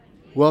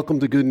Welcome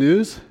to Good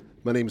News.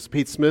 My name is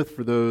Pete Smith.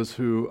 For those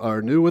who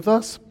are new with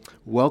us,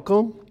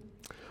 welcome.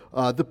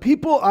 The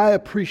people I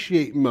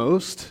appreciate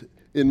most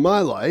in my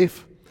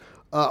life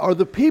are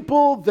the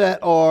people that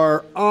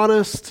are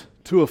honest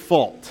to a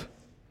fault.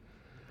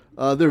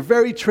 They're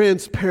very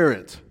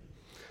transparent.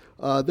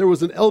 There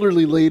was an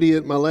elderly lady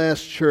at my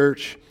last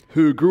church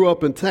who grew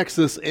up in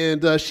Texas,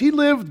 and she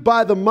lived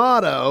by the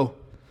motto,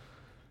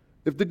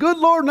 if the good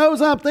Lord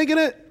knows I'm thinking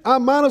it, I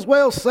might as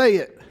well say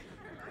it.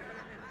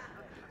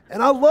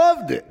 And I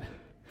loved it,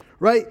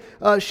 right?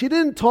 She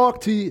didn't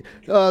talk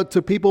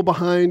to people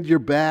behind your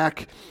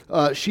back.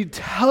 She'd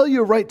tell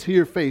you right to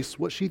your face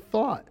what she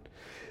thought.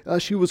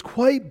 She was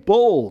quite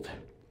bold.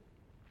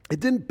 It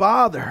didn't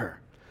bother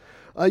her.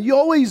 You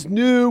always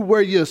knew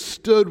where you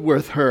stood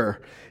with her.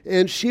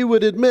 And she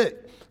would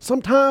admit,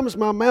 sometimes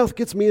my mouth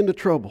gets me into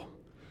trouble.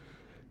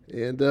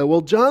 And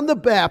John the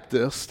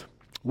Baptist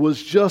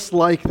was just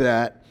like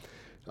that.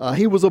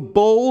 He was a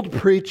bold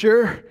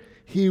preacher.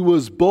 He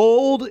was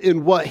bold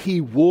in what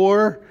he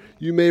wore.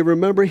 You may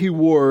remember he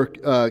wore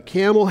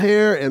camel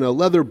hair and a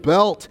leather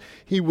belt.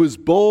 He was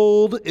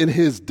bold in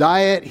his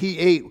diet. He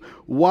ate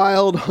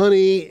wild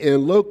honey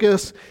and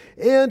locusts.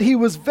 And he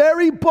was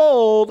very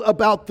bold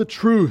about the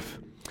truth.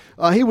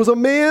 He was a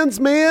man's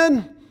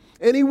man,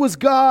 and he was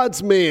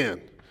God's man.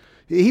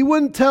 He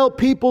wouldn't tell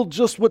people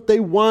just what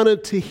they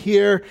wanted to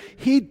hear.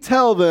 He'd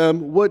tell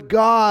them what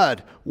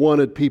God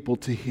wanted people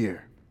to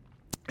hear.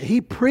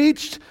 He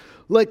preached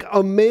like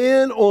a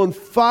man on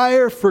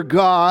fire for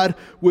God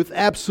with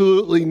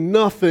absolutely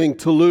nothing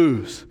to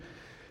lose.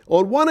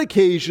 On one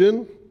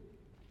occasion,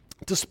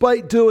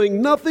 despite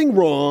doing nothing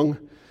wrong,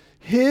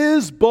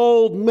 his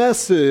bold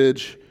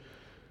message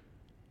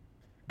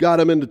got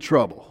him into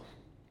trouble.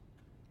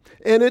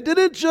 And it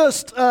didn't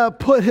just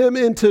put him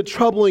into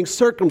troubling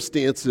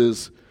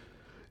circumstances,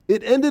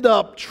 it ended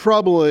up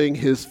troubling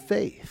his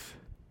faith.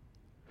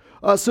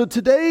 So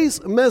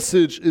today's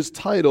message is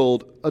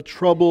titled, A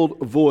Troubled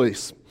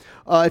Voice.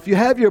 If you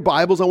have your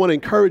Bibles, I want to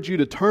encourage you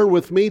to turn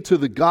with me to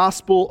the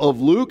Gospel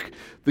of Luke.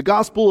 The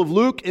Gospel of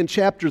Luke in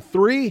chapter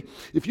 3.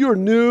 If you are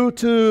new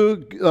to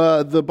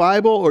the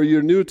Bible or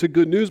you're new to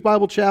Good News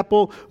Bible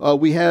Chapel,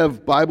 we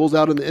have Bibles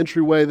out in the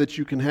entryway that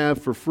you can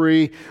have for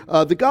free.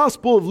 The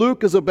Gospel of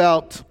Luke is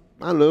about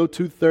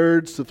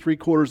 2/3 to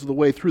 3/4 of the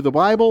way through the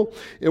Bible.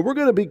 And we're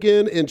going to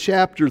begin in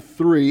chapter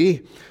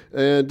 3.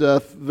 And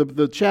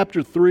the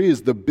chapter 3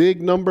 is the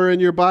big number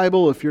in your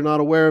Bible, if you're not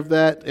aware of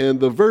that. And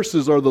the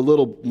verses are the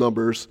little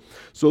numbers.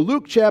 So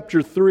Luke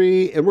chapter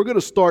 3, and we're going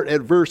to start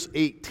at verse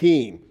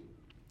 18.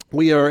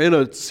 We are in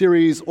a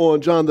series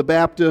on John the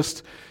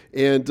Baptist.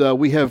 And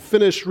we have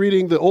finished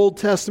reading the Old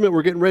Testament.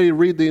 We're getting ready to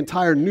read the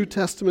entire New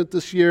Testament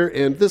this year.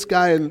 And this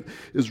guy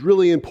is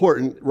really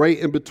important right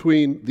in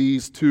between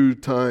these two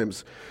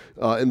times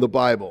in the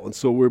Bible. And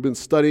so we've been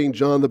studying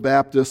John the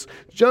Baptist.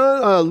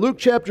 Luke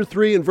chapter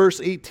 3 and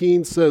verse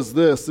 18 says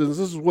this. And this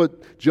is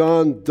what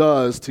John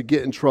does to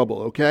get in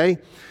trouble, okay?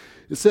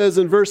 It says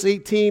in verse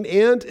 18,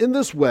 and in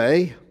this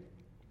way,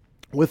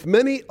 with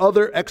many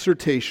other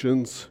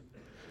exhortations,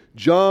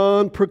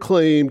 John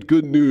proclaimed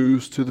good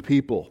news to the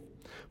people.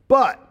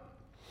 But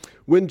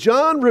when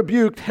John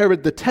rebuked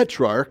Herod the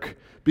Tetrarch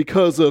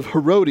because of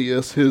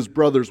Herodias, his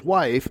brother's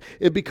wife,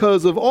 and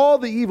because of all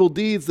the evil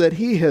deeds that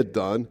he had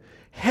done,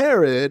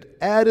 Herod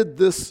added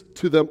this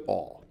to them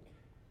all.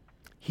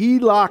 He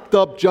locked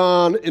up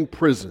John in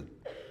prison.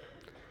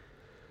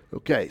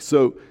 Okay,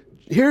 so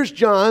here's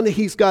John.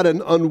 He's got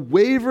an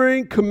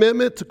unwavering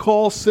commitment to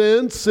call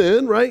sin,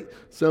 right?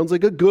 Sounds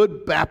like a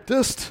good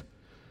Baptist.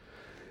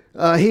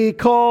 He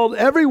called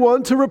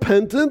everyone to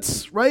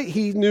repentance, right?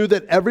 He knew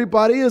that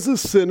everybody is a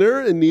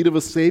sinner in need of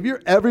a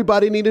Savior.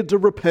 Everybody needed to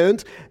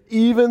repent,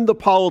 even the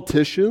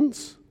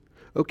politicians,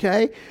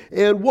 okay?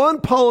 And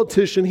one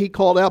politician he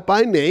called out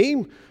by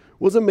name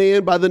was a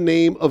man by the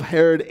name of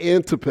Herod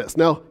Antipas.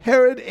 Now,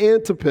 Herod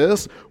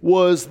Antipas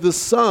was the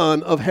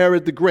son of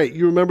Herod the Great.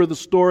 You remember the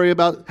story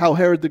about how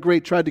Herod the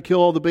Great tried to kill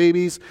all the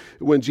babies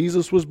when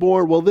Jesus was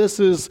born? Well,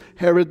 this is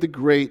Herod the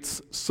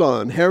Great's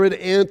son, Herod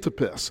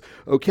Antipas,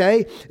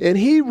 okay? And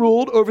he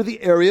ruled over the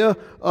area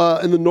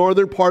in the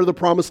northern part of the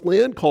Promised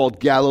Land called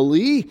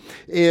Galilee.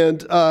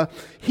 And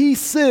he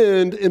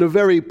sinned in a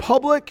very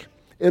public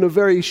and a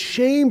very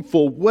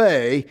shameful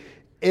way.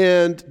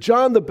 And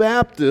John the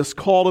Baptist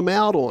called him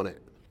out on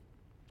it.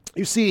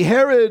 You see,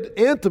 Herod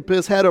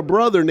Antipas had a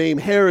brother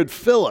named Herod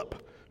Philip,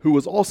 who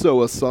was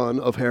also a son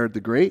of Herod the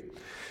Great.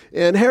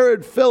 And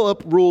Herod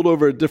Philip ruled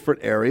over a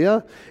different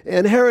area.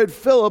 And Herod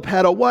Philip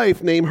had a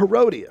wife named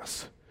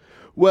Herodias.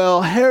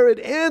 Well, Herod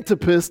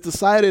Antipas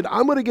decided,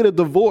 I'm going to get a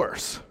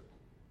divorce.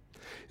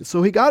 And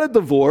so he got a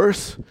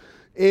divorce.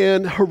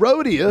 And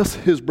Herodias,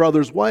 his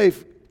brother's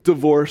wife,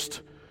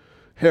 divorced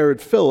Herod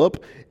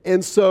Philip.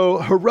 And so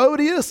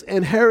Herodias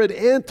and Herod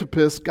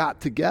Antipas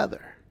got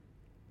together.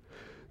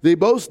 They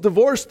both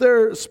divorced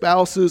their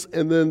spouses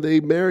and then they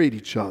married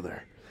each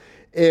other.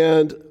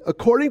 And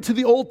according to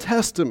the Old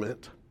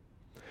Testament,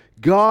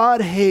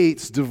 God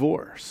hates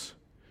divorce.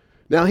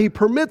 Now, he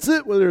permits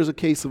it when there's a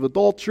case of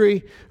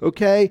adultery,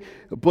 okay?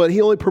 But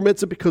he only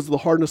permits it because of the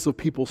hardness of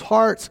people's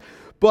hearts.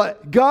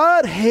 But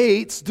God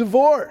hates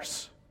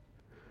divorce,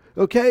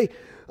 okay?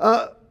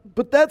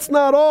 But that's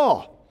not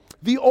all.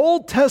 The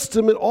Old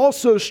Testament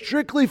also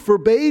strictly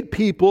forbade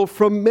people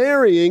from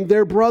marrying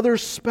their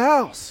brother's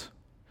spouse.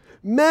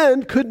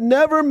 Men could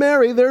never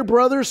marry their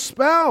brother's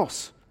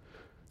spouse.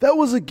 That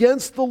was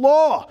against the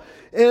law.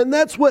 And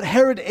that's what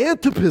Herod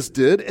Antipas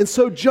did. And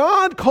so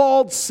John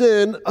called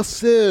sin a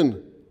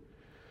sin.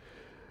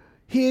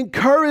 He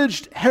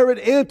encouraged Herod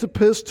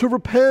Antipas to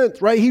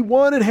repent, right? He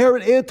wanted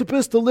Herod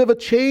Antipas to live a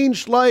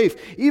changed life.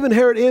 Even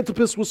Herod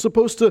Antipas was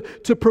supposed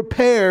to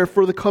prepare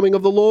for the coming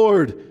of the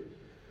Lord.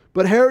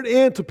 But Herod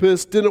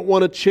Antipas didn't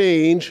want to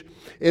change.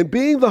 And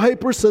being the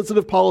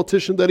hypersensitive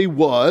politician that he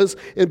was,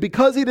 and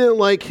because he didn't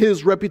like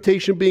his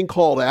reputation being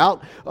called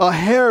out,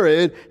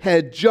 Herod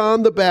had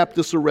John the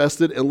Baptist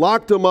arrested and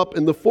locked him up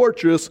in the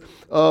fortress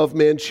of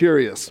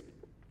Manchurius.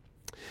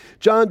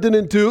 John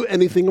didn't do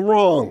anything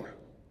wrong.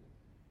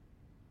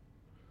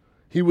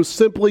 He was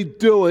simply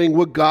doing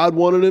what God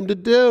wanted him to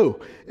do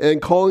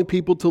and calling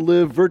people to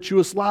live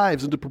virtuous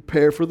lives and to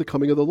prepare for the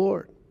coming of the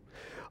Lord.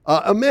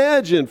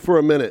 Imagine for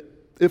a minute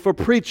if a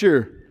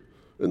preacher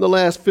in the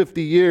last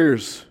 50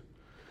 years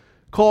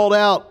called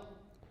out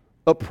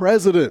a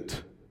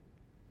president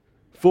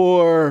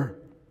for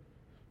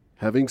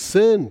having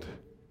sinned.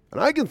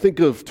 And I can think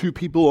of two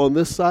people on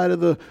this side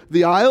of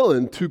the aisle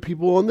and two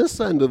people on this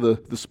end of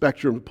the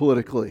spectrum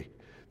politically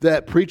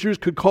that preachers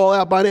could call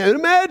out by name. And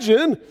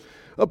imagine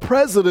a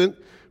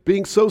president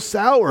being so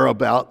sour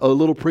about a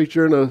little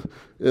preacher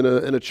in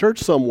a church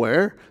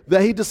somewhere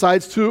that he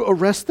decides to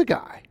arrest the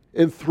guy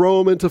and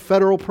throw him into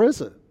federal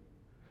prison.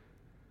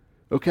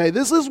 Okay,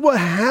 this is what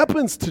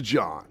happens to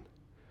John.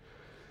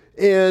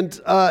 And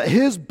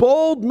his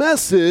bold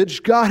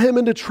message got him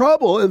into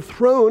trouble and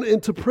thrown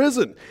into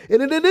prison.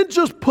 And it didn't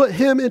just put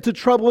him into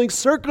troubling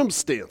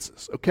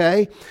circumstances,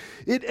 okay?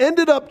 It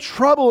ended up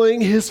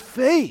troubling his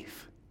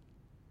faith.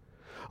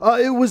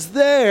 It was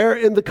there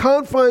in the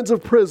confines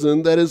of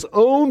prison that his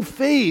own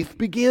faith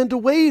began to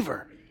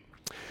waver.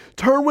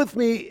 Turn with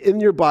me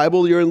in your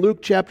Bible. You're in Luke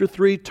chapter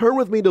 3. Turn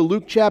with me to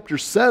Luke chapter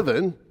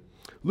 7.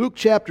 Luke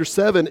chapter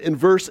 7 and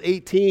verse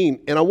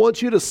 18. And I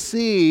want you to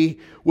see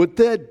what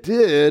that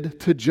did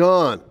to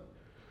John.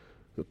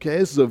 Okay,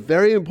 this is a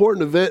very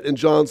important event in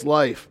John's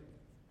life.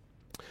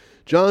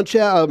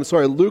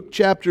 Luke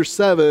chapter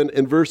 7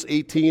 and verse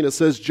 18. It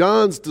says,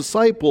 John's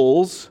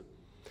disciples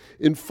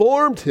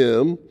informed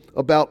him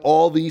about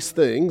all these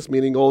things,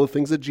 meaning all the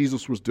things that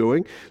Jesus was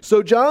doing.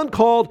 So John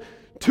called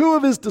two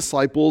of his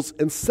disciples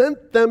and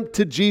sent them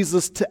to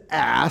Jesus to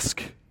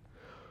ask,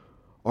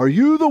 are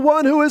you the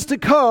one who is to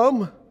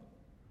come,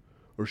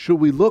 or should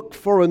we look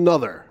for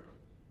another?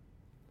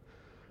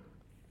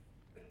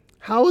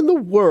 How in the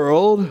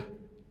world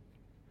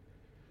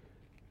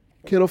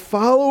can a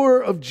follower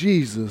of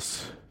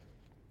Jesus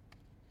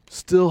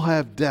still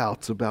have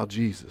doubts about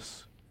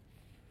Jesus?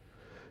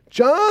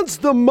 John's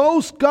the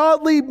most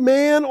godly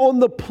man on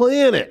the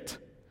planet.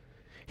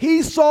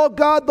 He saw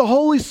God, the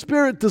Holy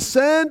Spirit,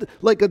 descend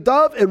like a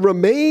dove and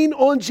remain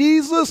on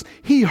Jesus.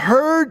 He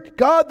heard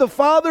God the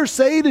Father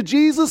say to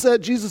Jesus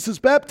at Jesus'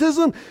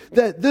 baptism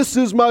that this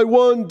is my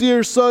one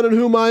dear Son in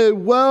whom I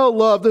well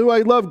loved, who I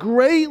love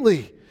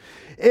greatly.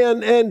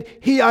 And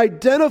he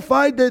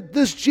identified that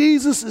this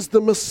Jesus is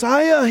the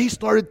Messiah. He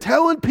started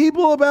telling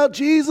people about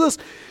Jesus.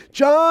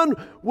 John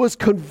was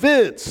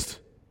convinced.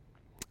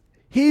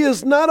 He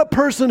is not a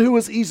person who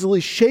is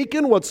easily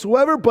shaken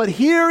whatsoever, but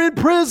here in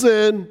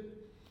prison,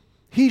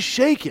 he's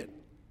shaken.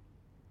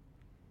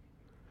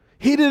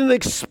 He didn't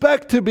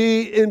expect to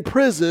be in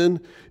prison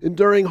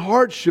enduring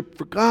hardship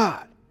for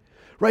God.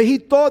 Right? He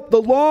thought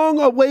the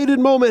long-awaited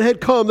moment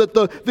had come, that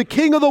the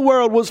king of the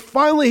world was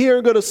finally here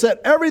and going to set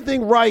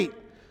everything right.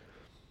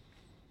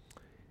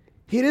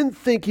 He didn't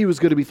think he was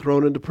going to be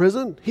thrown into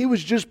prison. He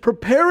was just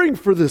preparing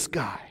for this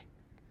guy.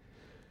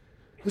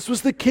 This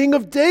was the king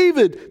of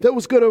David that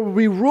was going to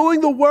be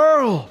ruling the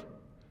world.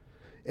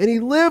 And he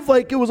lived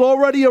like it was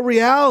already a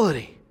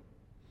reality.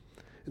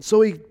 And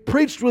so he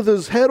preached with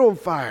his head on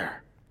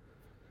fire.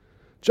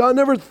 John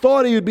never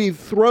thought he would be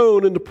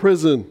thrown into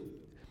prison.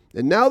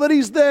 And now that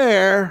he's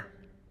there,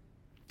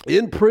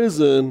 in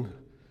prison,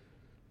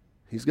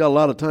 he's got a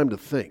lot of time to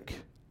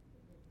think.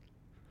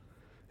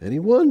 And he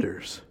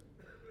wonders,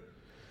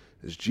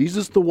 is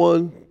Jesus the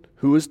one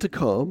who is to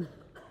come?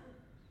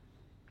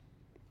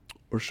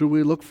 Or should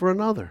we look for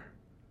another?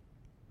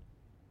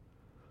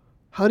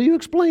 How do you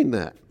explain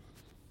that?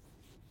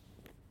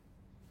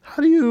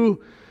 How do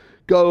you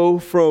go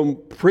from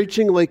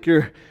preaching like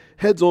your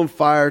head's on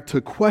fire to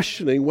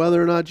questioning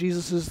whether or not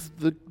Jesus is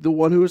the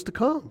one who is to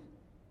come?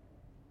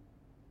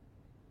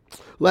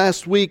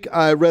 Last week,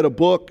 I read a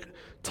book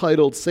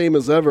titled Same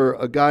as Ever,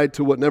 A Guide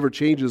to What Never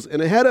Changes,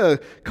 and it had a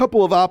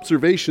couple of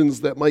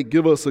observations that might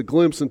give us a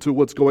glimpse into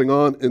what's going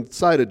on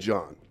inside of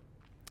John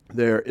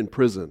there in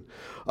prison.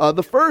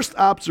 The first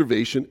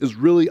observation is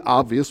really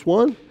obvious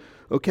one,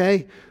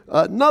 okay?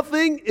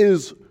 Nothing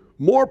is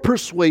more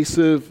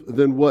persuasive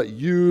than what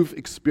you've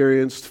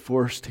experienced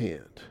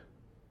firsthand.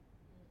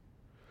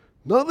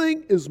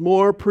 Nothing is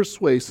more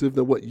persuasive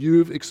than what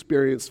you've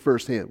experienced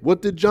firsthand.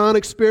 What did John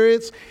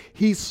experience?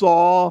 He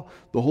saw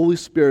the Holy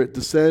Spirit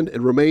descend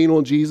and remain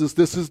on Jesus.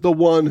 This is the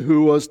one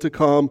who was to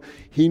come.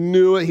 He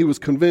knew it. He was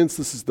convinced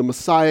this is the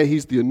Messiah.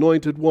 He's the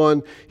anointed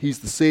one. He's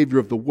the Savior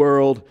of the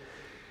world.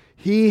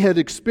 He had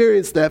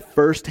experienced that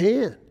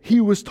firsthand.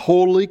 He was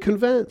totally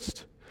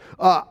convinced.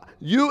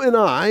 You and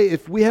I,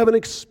 if we have an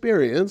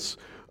experience,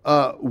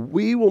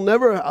 we will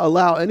never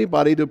allow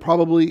anybody to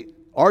probably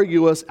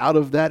argue us out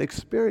of that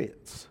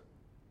experience.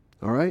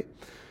 All right?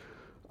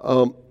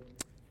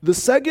 The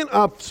second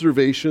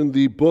observation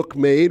the book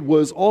made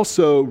was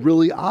also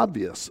really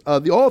obvious.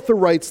 The author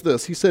writes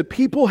this. He said,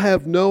 people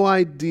have no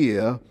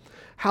idea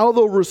how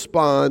they'll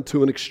respond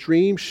to an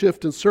extreme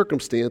shift in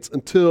circumstance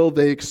until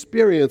they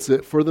experience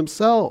it for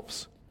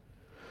themselves.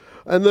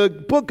 And the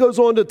book goes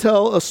on to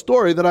tell a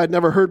story that I'd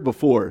never heard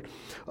before.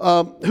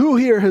 Who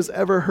here has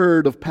ever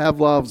heard of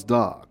Pavlov's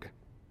dog?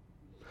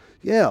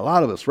 Yeah, a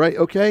lot of us, right?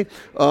 Okay.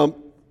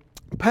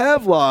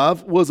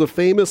 Pavlov was a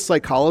famous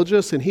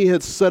psychologist, and he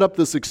had set up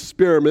this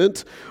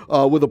experiment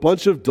with a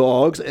bunch of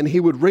dogs, and he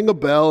would ring a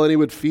bell and he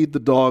would feed the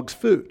dogs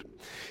food.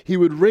 He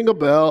would ring a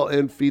bell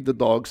and feed the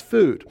dogs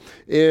food.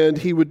 And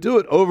he would do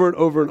it over and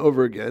over and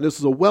over again. This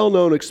is a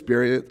well-known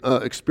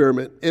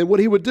experiment. And what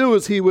he would do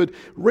is he would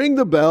ring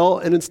the bell,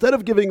 and instead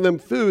of giving them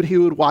food, he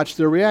would watch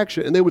their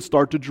reaction, and they would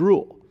start to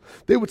drool.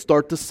 They would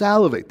start to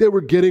salivate. They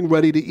were getting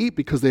ready to eat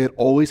because they had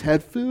always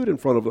had food in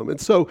front of them. And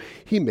so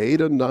he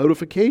made a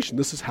notification.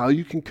 This is how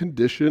you can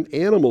condition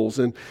animals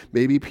and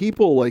maybe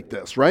people like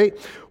this, right?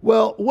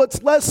 Well,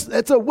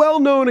 it's a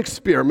well-known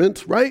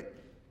experiment, right?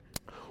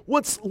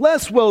 What's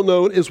less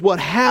well-known is what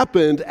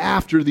happened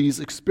after these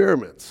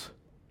experiments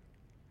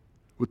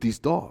with these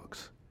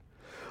dogs.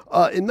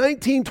 In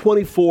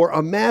 1924,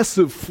 a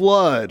massive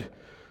flood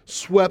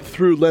swept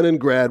through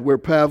Leningrad, where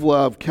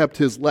Pavlov kept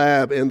his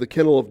lab and the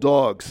kennel of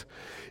dogs.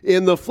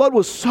 And the flood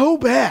was so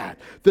bad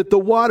that the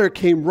water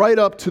came right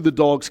up to the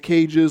dogs'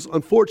 cages.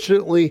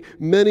 Unfortunately,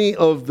 many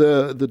of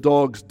the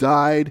dogs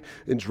died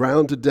and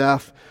drowned to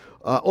death.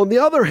 On the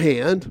other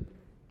hand,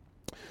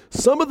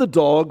 some of the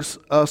dogs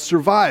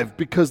survived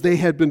because they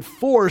had been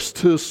forced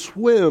to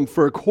swim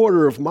for a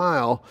quarter of a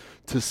mile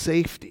to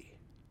safety.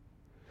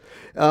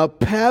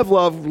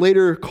 Pavlov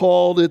later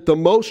called it the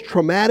most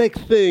traumatic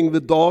thing the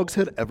dogs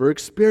had ever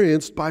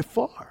experienced by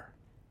far.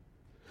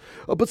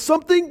 But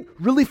something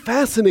really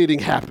fascinating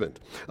happened.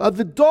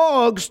 The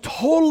dogs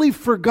totally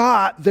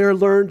forgot their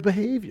learned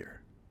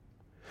behavior.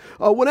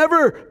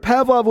 Whenever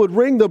Pavlov would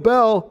ring the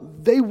bell,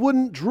 they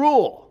wouldn't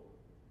drool.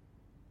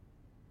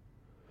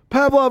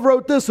 Pavlov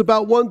wrote this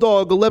about one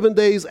dog 11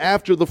 days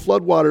after the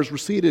floodwaters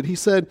receded. He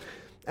said,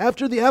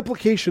 after the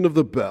application of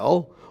the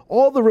bell,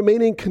 all the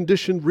remaining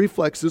conditioned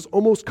reflexes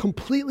almost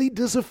completely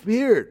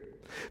disappeared.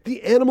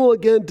 The animal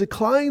again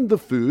declined the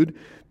food,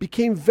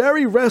 became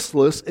very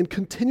restless, and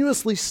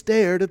continuously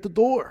stared at the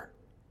door.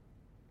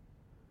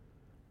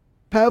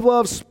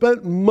 Pavlov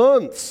spent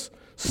months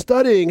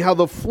studying how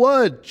the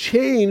flood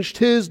changed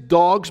his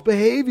dog's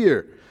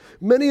behavior.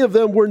 Many of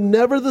them were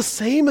never the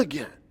same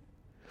again.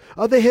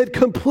 They had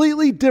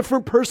completely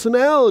different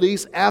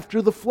personalities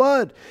after the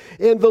flood.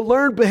 And the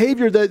learned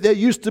behavior that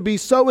used to be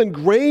so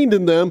ingrained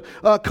in them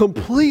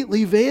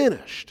completely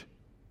vanished.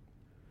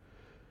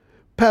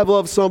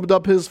 Pavlov summed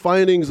up his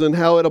findings and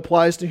how it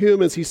applies to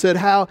humans.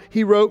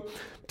 He wrote,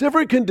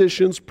 different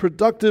conditions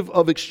productive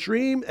of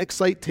extreme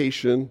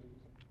excitation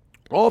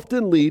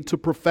often lead to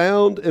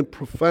profound and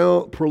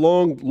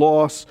prolonged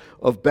loss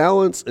of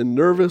balance in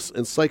nervous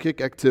and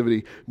psychic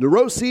activity.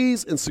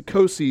 Neuroses and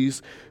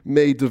psychoses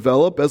may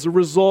develop as a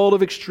result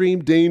of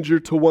extreme danger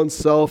to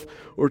oneself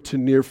or to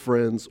near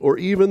friends, or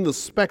even the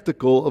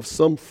spectacle of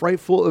some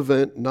frightful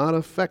event not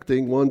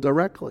affecting one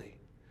directly.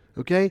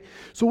 Okay?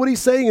 So what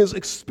he's saying is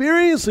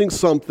experiencing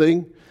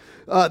something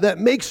that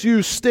makes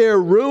you stare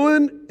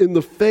ruin in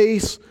the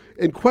face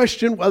and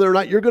question whether or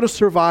not you're going to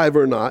survive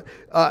or not,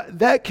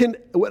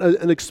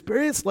 an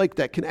experience like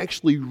that can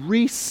actually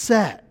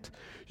reset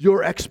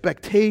your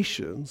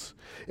expectations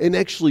and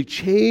actually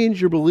change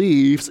your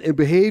beliefs and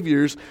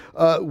behaviors.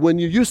 When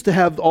you used to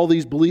have all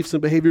these beliefs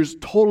and behaviors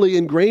totally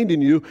ingrained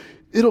in you,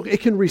 it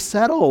can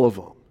reset all of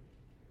them.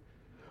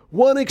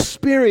 One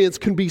experience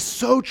can be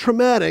so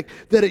traumatic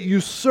that it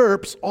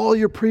usurps all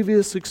your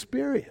previous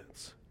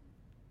experience.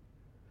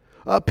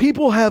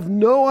 People have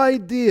no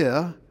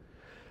idea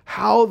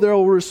how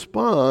they'll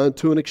respond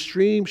to an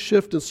extreme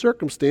shift in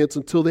circumstance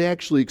until they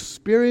actually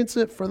experience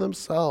it for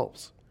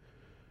themselves.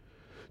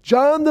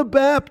 John the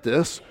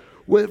Baptist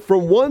went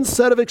from one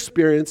set of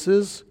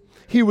experiences.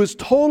 He was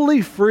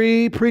totally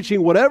free,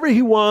 preaching whatever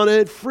he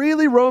wanted,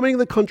 freely roaming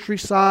the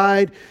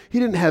countryside. He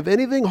didn't have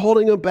anything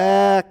holding him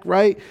back,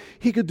 right?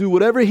 He could do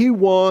whatever he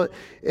wanted,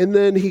 and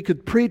then he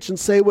could preach and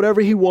say whatever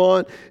he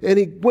wanted. And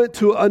he went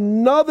to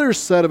another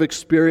set of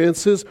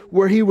experiences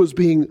where he was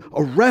being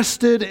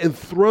arrested and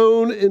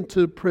thrown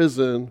into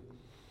prison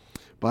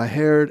by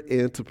Herod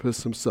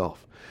Antipas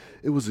himself.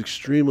 It was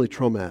extremely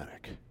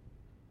traumatic.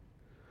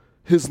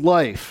 his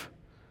life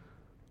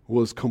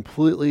was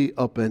completely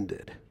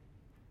upended.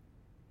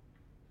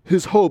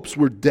 His hopes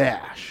were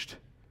dashed.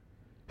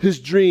 His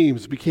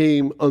dreams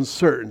became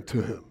uncertain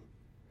to him.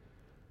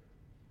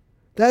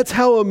 That's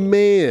how a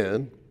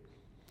man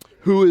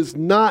who is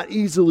not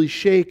easily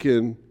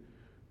shaken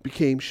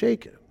became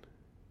shaken.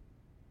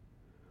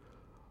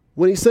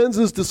 When he sends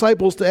his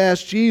disciples to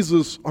ask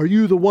Jesus, "Are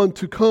you the one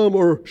to come,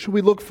 or should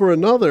we look for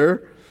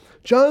another?"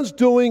 John's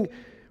doing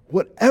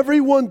what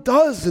everyone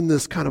does in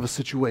this kind of a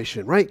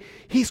situation, right?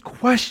 He's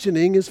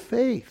questioning his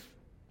faith.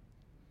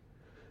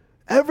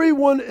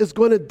 Everyone is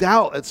going to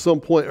doubt at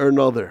some point or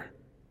another.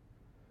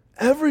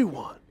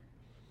 Everyone.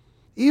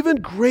 Even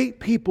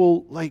great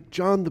people like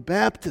John the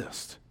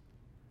Baptist.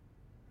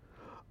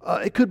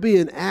 It could be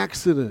an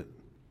accident.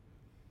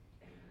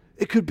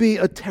 It could be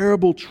a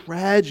terrible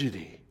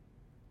tragedy.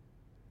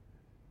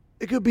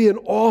 It could be an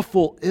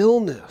awful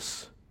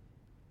illness.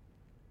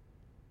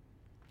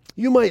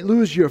 You might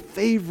lose your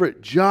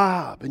favorite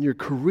job and your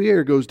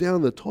career goes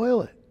down the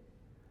toilet.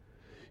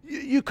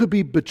 You could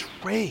be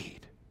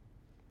betrayed.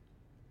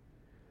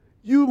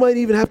 You might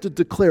even have to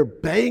declare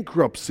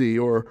bankruptcy,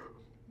 or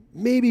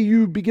maybe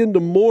you begin to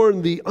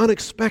mourn the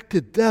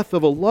unexpected death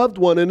of a loved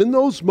one. And in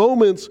those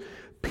moments,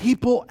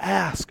 people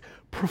ask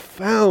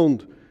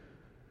profound,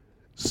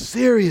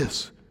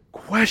 serious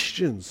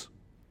questions.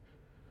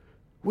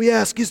 We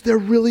ask, is there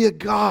really a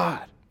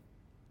God?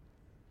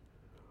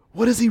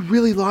 What is he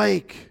really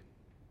like?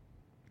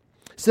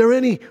 Is there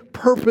any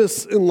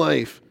purpose in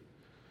life?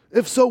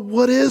 If so,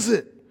 what is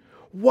it?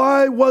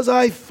 Why was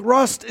I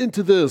thrust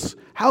into this?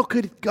 How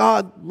could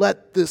God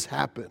let this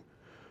happen?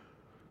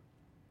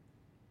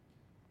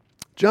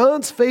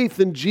 John's faith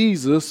in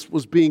Jesus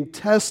was being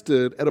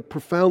tested at a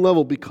profound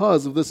level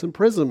because of this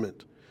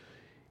imprisonment.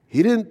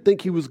 He didn't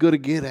think he was going to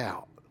get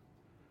out.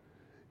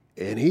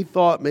 And he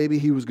thought maybe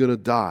he was going to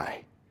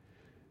die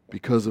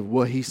because of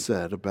what he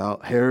said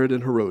about Herod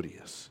and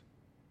Herodias.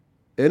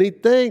 And he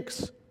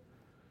thinks,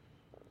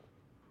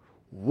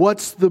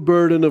 what's the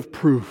burden of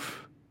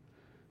proof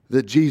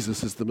that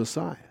Jesus is the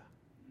Messiah?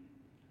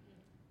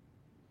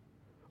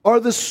 Are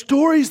the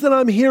stories that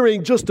I'm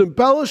hearing just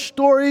embellished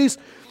stories?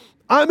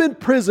 I'm in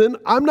prison.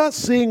 I'm not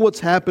seeing what's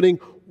happening.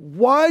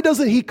 Why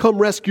doesn't he come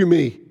rescue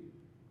me?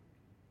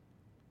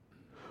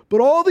 But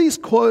all these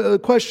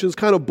questions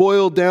kind of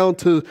boil down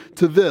to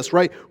this,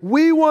 right?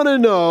 We want to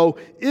know,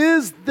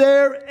 is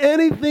there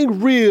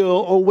anything real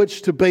on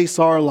which to base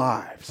our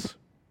lives?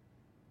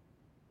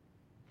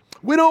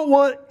 We don't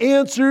want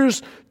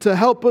answers to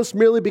help us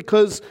merely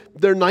because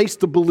they're nice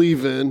to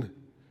believe in.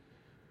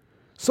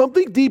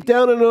 Something deep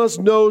down in us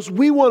knows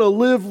we want to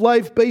live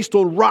life based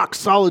on rock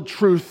solid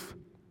truth.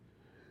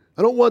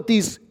 I don't want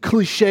these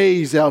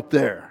cliches out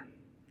there.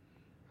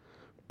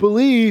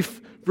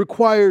 Belief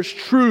requires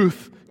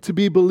truth to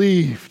be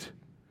believed,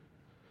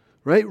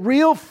 right?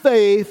 Real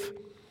faith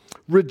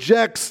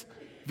rejects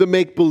the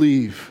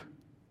make-believe.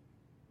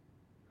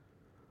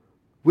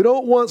 We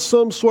don't want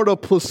some sort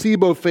of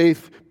placebo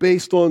faith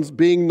based on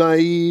being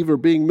naive or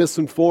being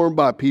misinformed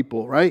by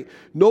people, right?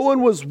 No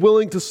one was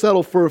willing to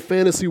settle for a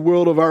fantasy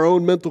world of our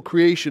own mental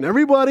creation.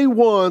 Everybody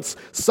wants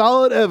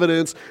solid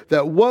evidence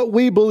that what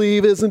we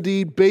believe is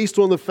indeed based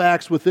on the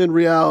facts within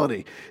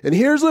reality. And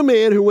here's a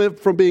man who went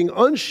from being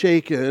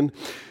unshaken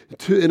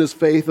in his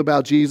faith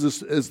about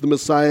Jesus as the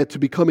Messiah to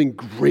becoming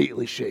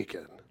greatly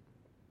shaken.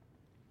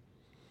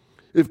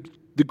 If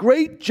the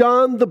great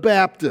John the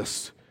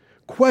Baptist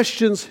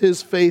questions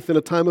his faith in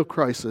a time of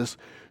crisis,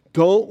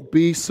 don't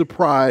be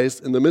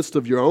surprised in the midst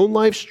of your own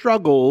life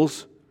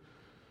struggles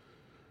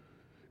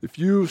if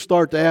you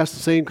start to ask the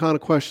same kind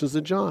of questions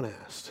that John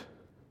asked.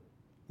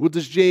 What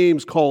does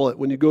James call it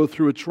when you go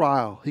through a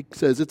trial? He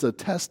says it's a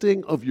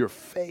testing of your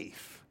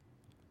faith.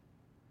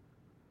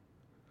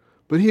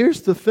 But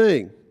here's the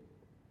thing.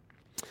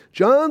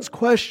 John's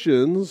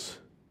questions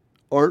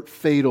aren't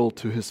fatal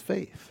to his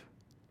faith.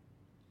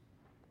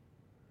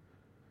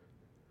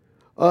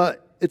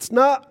 It's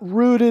not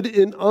rooted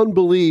in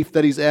unbelief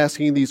that he's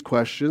asking these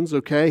questions,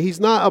 okay?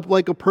 He's not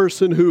like a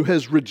person who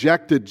has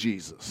rejected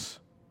Jesus,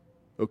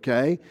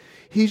 okay?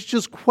 He's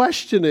just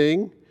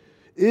questioning,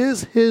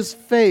 is his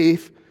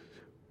faith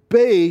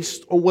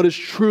based on what is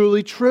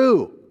truly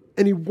true?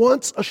 And he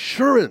wants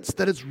assurance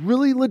that it's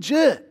really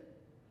legit.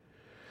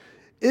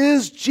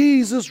 Is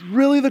Jesus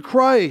really the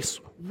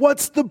Christ?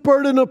 What's the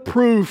burden of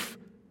proof?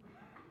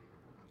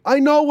 I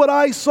know what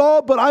I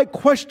saw, but I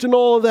question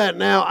all of that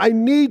now. I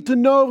need to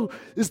know,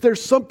 is there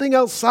something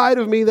outside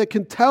of me that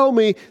can tell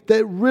me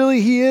that really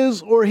he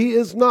is or he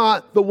is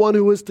not the one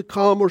who is to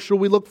come, or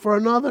should we look for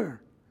another?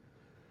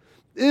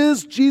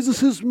 Is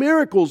Jesus'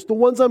 miracles, the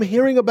ones I'm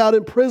hearing about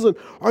in prison,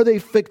 are they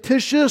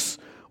fictitious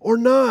or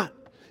not?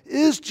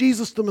 Is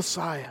Jesus the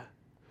Messiah?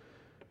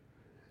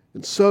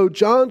 And so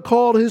John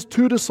called his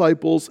 2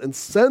 disciples and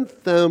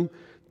sent them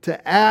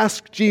to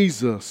ask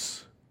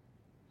Jesus,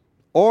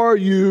 are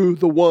you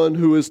the one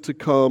who is to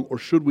come, or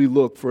should we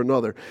look for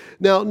another?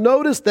 Now,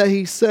 notice that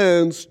he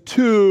sends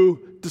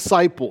 2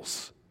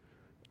 disciples.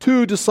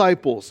 2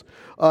 disciples.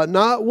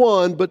 Not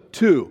 1, but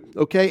 2.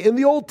 Okay? In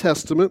the Old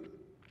Testament,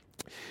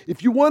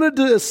 If you wanted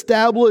to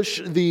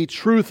establish the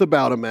truth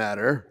about a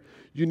matter,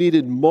 you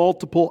needed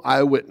multiple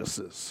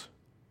eyewitnesses.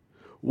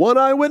 One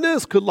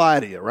eyewitness could lie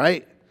to you,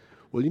 right?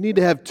 Well, you need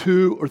to have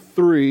 2 or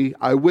 3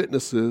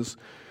 eyewitnesses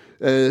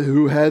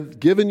who had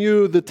given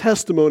you the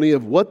testimony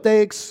of what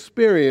they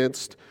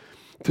experienced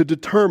to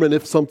determine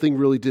if something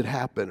really did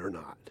happen or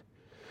not.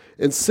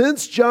 And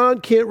since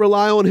John can't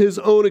rely on his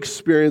own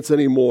experience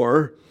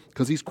anymore,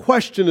 because he's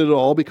questioned it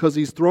all, because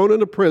he's thrown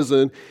into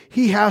prison,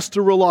 he has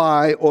to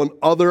rely on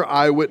other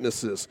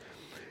eyewitnesses.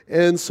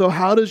 And so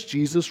how does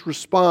Jesus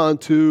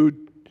respond to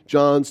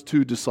John's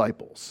 2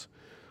 disciples?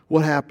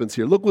 What happens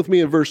here? Look with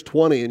me in verse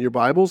 20 in your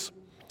Bibles.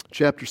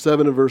 Chapter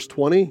 7 and verse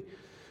 20. It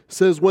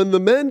says, when the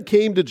men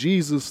came to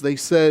Jesus, they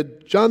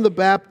said, John the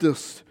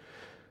Baptist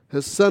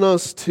has sent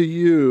us to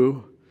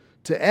you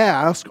to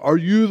ask, are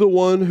you the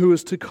one who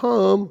is to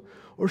come,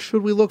 or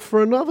should we look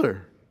for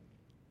another?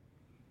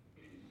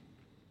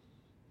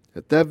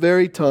 At that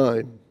very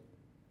time,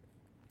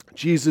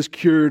 Jesus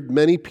cured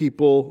many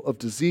people of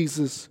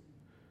diseases,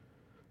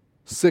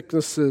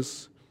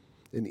 sicknesses,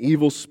 and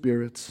evil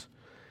spirits,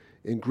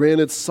 and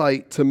granted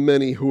sight to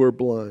many who were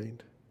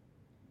blind.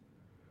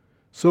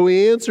 So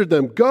he answered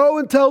them, go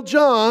and tell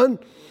John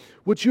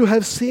what you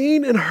have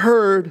seen and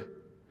heard.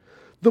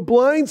 The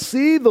blind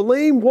see, the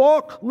lame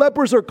walk,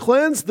 lepers are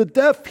cleansed, the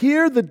deaf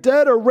hear, the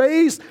dead are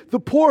raised, the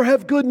poor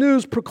have good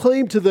news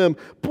proclaimed to them.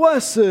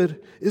 Blessed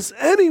is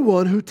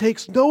anyone who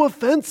takes no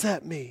offense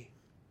at me.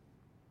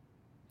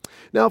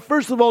 Now,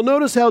 first of all,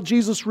 notice how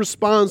Jesus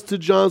responds to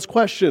John's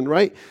question,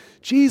 right?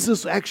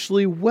 Jesus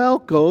actually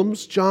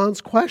welcomes John's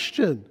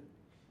question.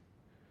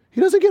 He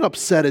doesn't get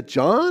upset at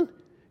John.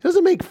 He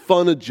doesn't make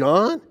fun of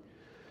John.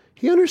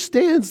 He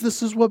understands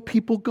this is what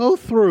people go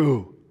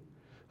through.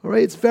 All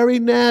right, it's very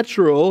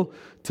natural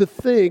to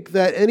think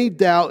that any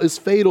doubt is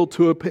fatal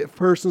to a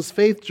person's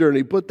faith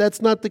journey, but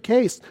that's not the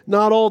case.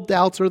 Not all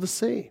doubts are the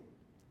same,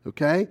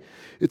 okay?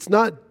 It's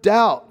not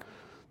doubt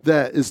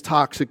that is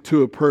toxic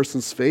to a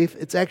person's faith.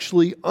 It's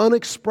actually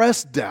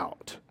unexpressed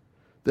doubt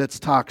that's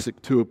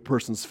toxic to a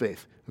person's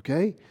faith,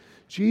 okay?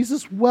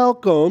 Jesus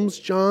welcomes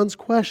John's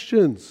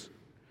questions.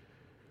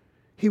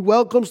 He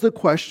welcomes the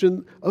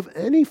question of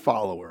any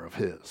follower of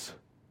his,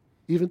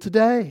 even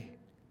today.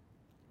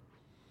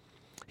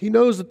 He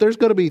knows that there's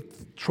going to be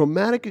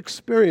traumatic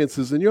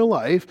experiences in your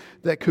life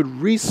that could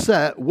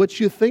reset what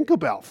you think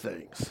about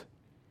things.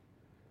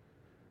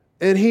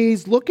 And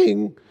he's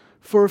looking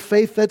for a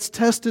faith that's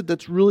tested,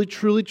 that's really,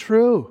 truly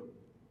true.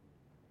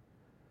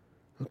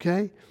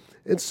 Okay?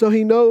 And so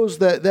he knows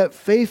that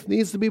faith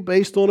needs to be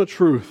based on a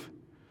truth.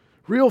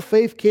 Real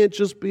faith can't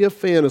just be a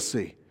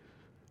fantasy.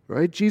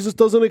 Right? Jesus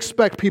doesn't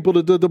expect people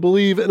to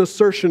believe in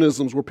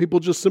assertionisms where people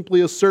just simply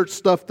assert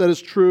stuff that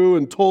is true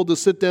and told to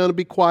sit down and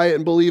be quiet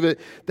and believe it.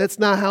 That's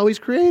not how he's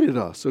created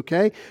us,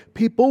 okay?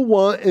 People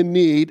want and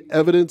need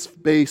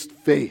evidence-based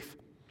faith.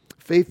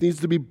 Faith needs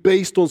to be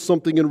based on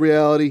something in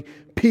reality.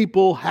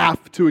 People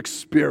have to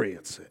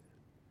experience it.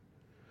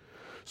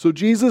 So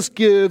Jesus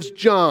gives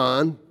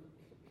John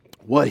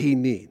what he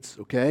needs,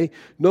 okay?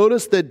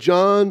 Notice that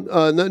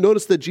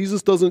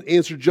Jesus doesn't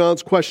answer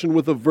John's question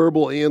with a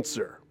verbal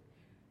answer.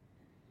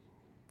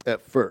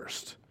 At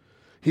first.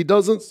 He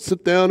doesn't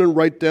sit down and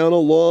write down a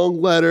long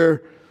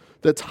letter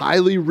that's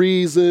highly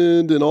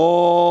reasoned and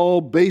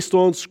all based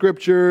on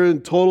Scripture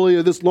and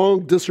totally this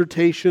long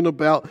dissertation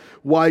about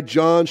why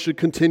John should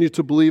continue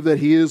to believe that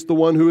he is the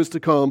one who is to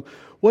come.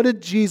 What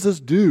did Jesus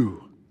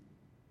do?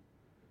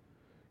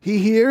 He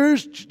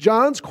hears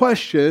John's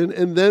question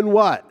and then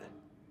what?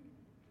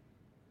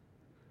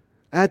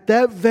 At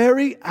that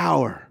very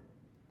hour,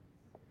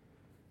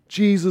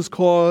 Jesus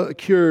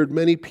cured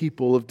many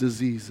people of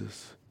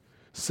diseases,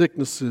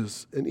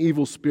 sicknesses, and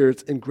evil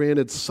spirits, and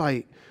granted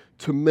sight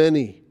to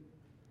many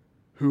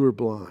who were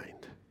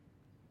blind.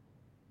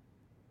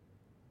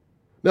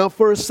 Now,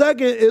 for a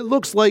second, it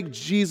looks like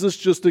Jesus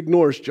just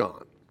ignores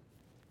John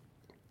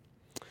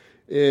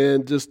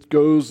and just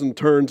goes and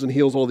turns and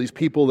heals all these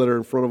people that are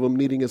in front of him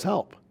needing his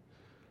help.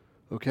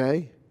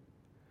 Okay?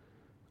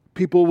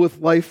 People with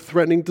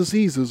life-threatening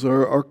diseases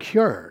are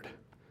cured.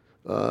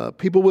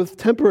 People with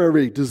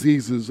temporary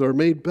diseases are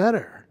made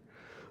better.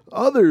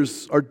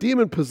 Others are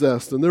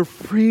demon-possessed and they're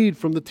freed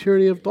from the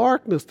tyranny of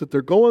darkness that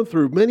they're going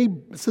through.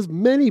 It says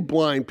many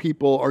blind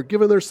people are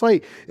given their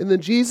sight. And then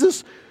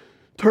Jesus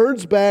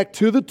turns back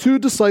to the 2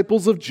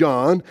 disciples of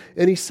John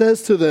and he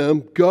says to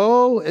them,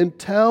 go and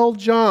tell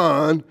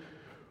John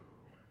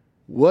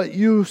what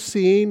you've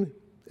seen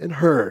and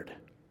heard.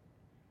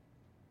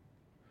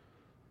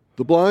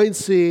 The blind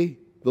see,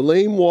 the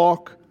lame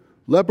walk,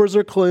 lepers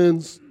are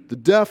cleansed, the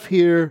deaf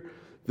hear,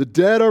 the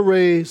dead are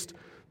raised,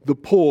 the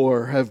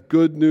poor have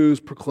good news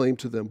proclaimed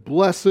to them.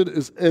 Blessed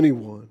is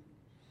anyone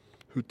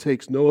who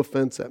takes no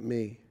offense at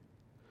me.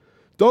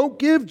 Don't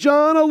give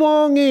John a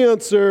long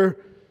answer.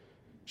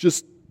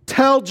 Just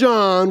tell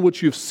John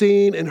what you've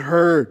seen and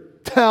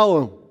heard.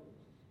 Tell him.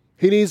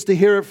 He needs to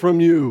hear it from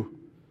you.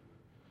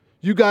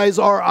 You guys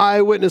are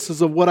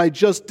eyewitnesses of what I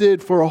just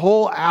did for a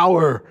whole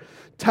hour.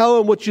 Tell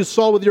him what you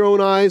saw with your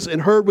own eyes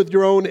and heard with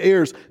your own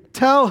ears.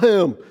 Tell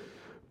him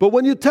But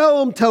when you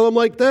tell them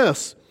like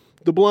this: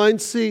 the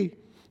blind see,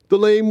 the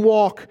lame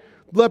walk,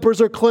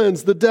 lepers are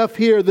cleansed, the deaf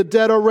hear, the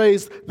dead are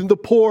raised, and the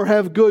poor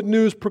have good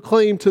news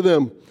proclaimed to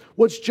them.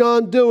 What's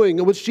John doing,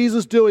 and what's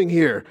Jesus doing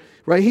here?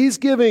 Right? He's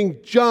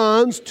giving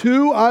John's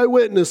two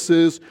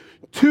eyewitnesses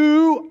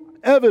two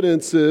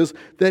evidences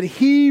that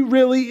he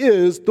really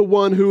is the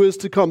one who is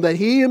to come, that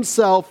he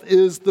himself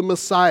is the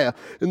Messiah.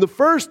 And the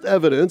first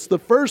evidence, the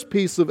first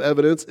piece of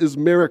evidence, is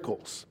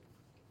miracles.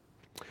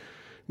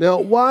 Now,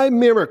 why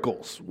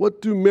miracles?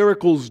 What do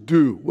miracles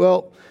do?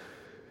 Well,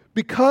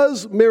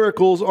 because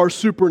miracles are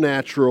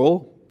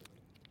supernatural,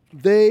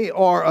 they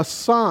are a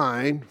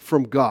sign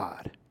from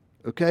God.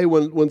 Okay?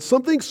 When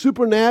something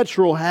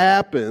supernatural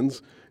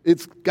happens,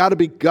 it's got to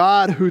be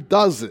God who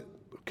does it.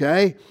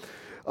 Okay?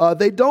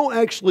 They don't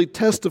actually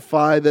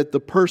testify that the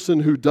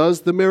person who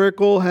does the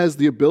miracle has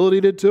the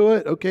ability to do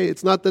it. Okay?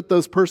 It's not that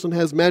this person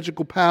has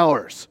magical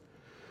powers.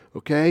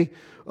 Okay?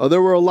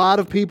 There were a lot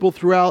of people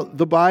throughout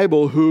the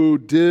Bible who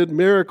did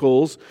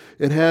miracles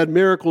and had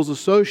miracles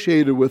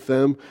associated with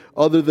them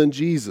other than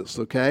Jesus,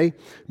 okay?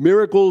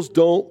 Miracles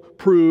don't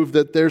prove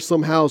that they're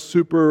somehow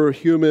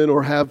superhuman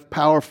or have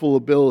powerful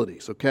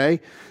abilities,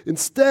 okay?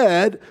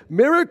 Instead,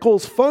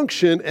 miracles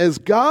function as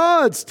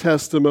God's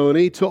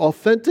testimony to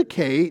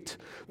authenticate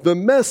the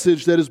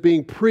message that is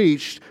being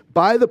preached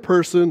by the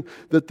person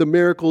that the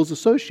miracle is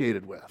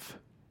associated with,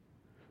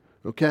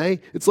 okay?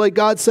 It's like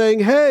God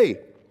saying, hey,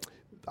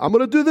 I'm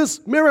going to do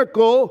this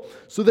miracle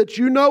so that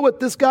you know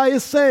what this guy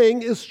is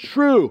saying is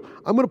true.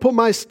 I'm going to put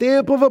my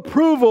stamp of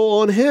approval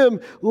on him.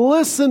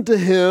 Listen to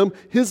him.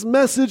 His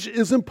message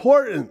is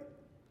important.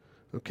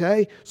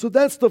 Okay? So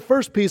that's the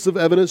first piece of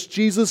evidence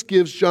Jesus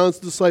gives John's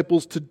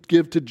disciples to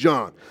give to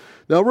John.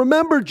 Now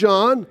remember,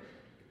 John,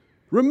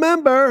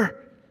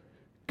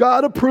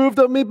 God approved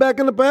of me back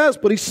in the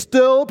past, but he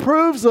still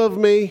approves of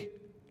me.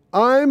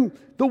 I'm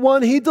the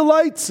one he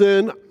delights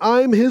in.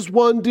 I'm his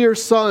one dear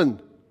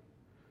son.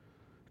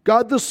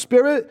 God the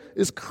Spirit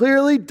is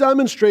clearly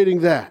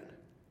demonstrating that.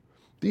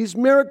 These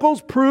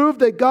miracles prove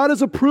that God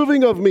is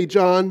approving of me,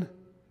 John.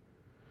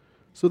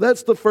 So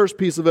that's the first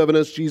piece of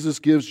evidence Jesus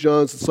gives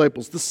John's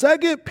disciples. The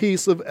second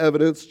piece of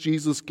evidence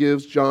Jesus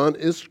gives John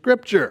is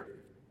Scripture.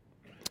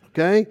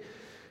 Okay?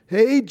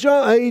 Hey,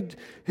 John,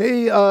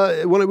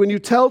 when you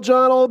tell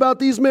John all about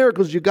these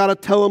miracles, you got to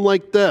tell him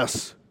like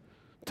this.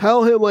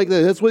 Tell him like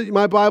this. That's what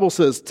my Bible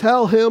says.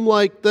 Tell him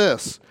like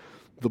this.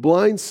 The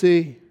blind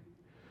see.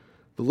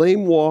 The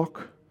lame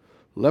walk,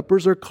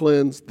 lepers are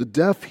cleansed, the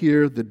deaf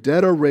hear, the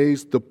dead are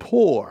raised, the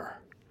poor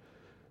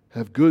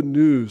have good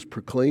news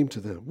proclaimed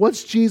to them.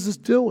 What's Jesus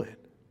doing?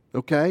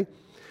 Okay?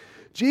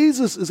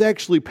 Jesus is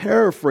actually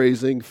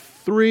paraphrasing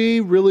three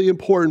really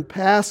important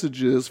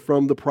passages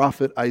from the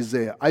prophet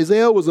Isaiah.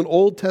 Isaiah was an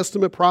Old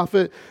Testament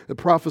prophet that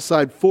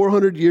prophesied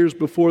 400 years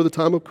before the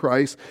time of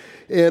Christ.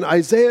 And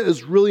Isaiah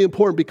is really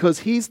important because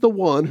he's the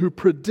one who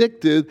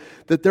predicted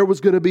that there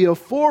was going to be a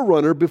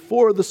forerunner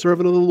before the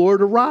servant of the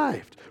Lord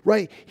arrived.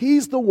 Right?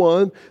 He's the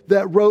one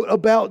that wrote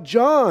about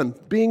John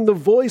being the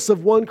voice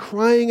of one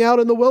crying out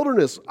in the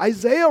wilderness.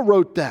 Isaiah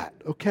wrote that,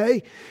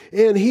 okay?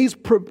 And he's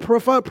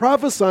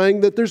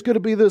prophesying that there's going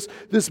to be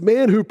this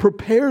man who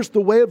prepares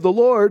the way of the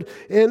Lord,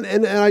 and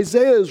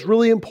Isaiah is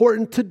really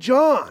important to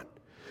John.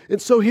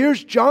 And so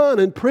here's John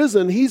in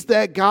prison. He's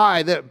that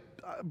guy that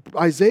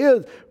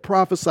Isaiah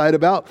prophesied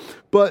about,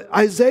 but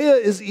Isaiah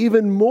is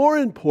even more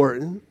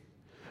important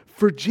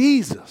for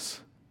Jesus.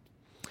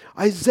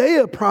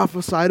 Isaiah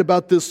prophesied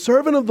about this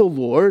servant of the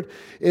Lord,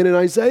 and in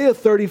Isaiah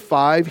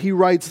 35, he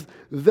writes,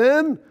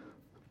 "Then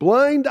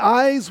blind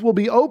eyes will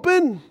be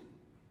open,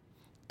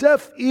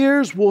 deaf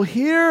ears will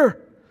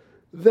hear,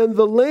 then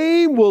the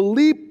lame will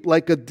leap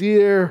like a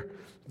deer,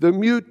 the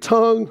mute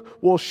tongue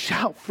will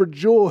shout for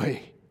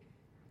joy."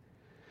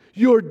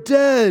 Your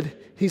dead,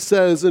 he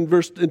says in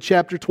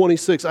chapter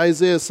 26,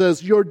 Isaiah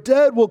says, your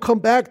dead will come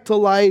back to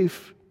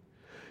life.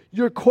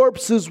 Your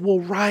corpses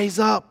will rise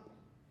up.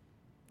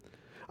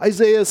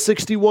 Isaiah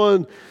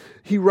 61,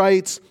 he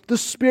writes, "The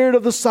Spirit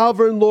of the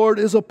Sovereign Lord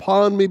is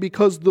upon me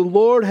because the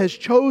Lord has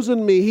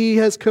chosen me. He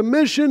has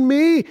commissioned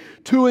me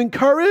to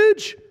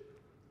encourage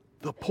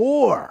the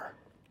poor,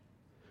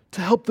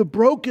 to help the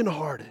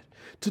brokenhearted,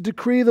 to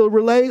decree the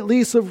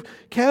release of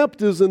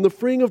captives and the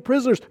freeing of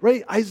prisoners."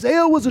 Right?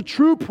 Isaiah was a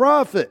true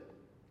prophet.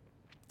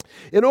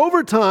 And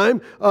over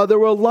time, there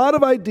were a lot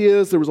of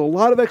ideas, there was a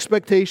lot of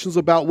expectations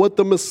about what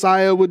the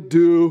Messiah would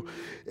do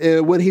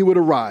when he would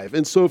arrive.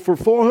 And so for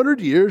 400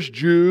 years,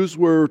 Jews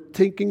were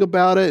thinking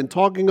about it and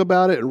talking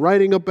about it and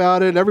writing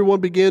about it. And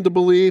everyone began to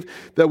believe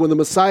that when the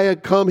Messiah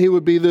had come, he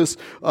would be this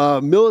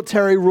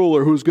military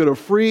ruler who's going to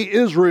free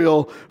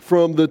Israel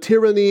from the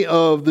tyranny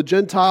of the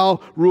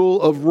Gentile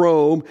rule of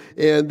Rome,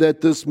 and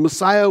that this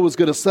Messiah was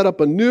going to set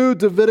up a new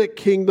Davidic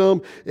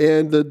kingdom,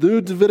 and the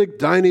new Davidic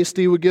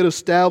dynasty would get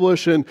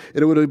established, and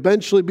it would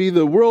eventually be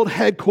the world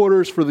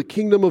headquarters for the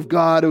kingdom of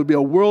God. It would be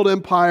a world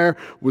empire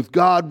with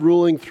God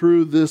ruling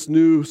through this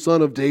new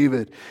son of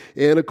David.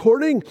 And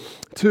according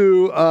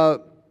to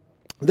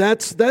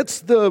That's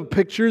the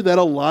picture that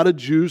a lot of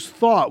Jews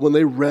thought when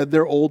they read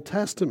their Old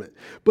Testament.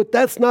 But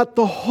that's not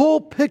the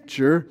whole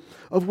picture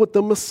of what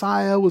the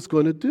Messiah was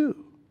going to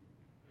do.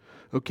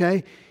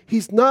 Okay?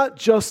 He's not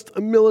just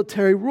a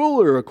military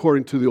ruler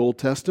according to the Old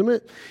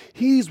Testament.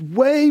 He's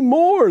way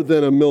more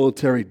than a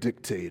military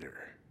dictator.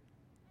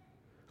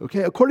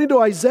 Okay? According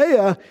to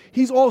Isaiah,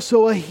 he's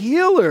also a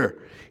healer.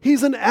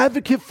 He's an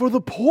advocate for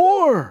the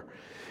poor.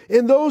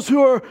 And those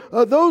who are,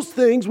 those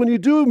things, when you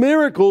do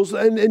miracles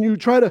and you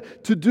try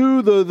to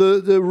do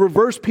the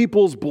reverse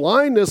people's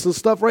blindness and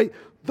stuff, right?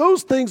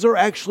 Those things are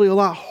actually a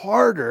lot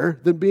harder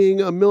than being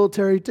a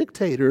military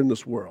dictator in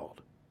this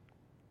world.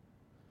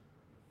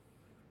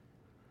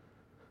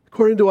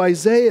 According to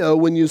Isaiah,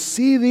 when you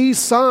see these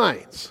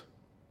signs,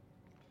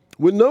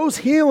 when those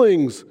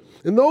healings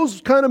and those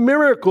kind of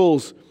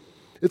miracles,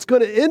 it's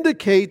going to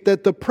indicate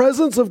that the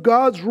presence of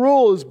God's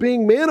rule is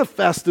being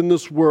manifest in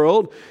this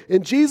world.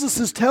 And Jesus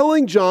is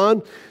telling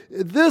John,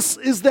 this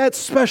is that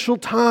special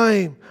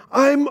time.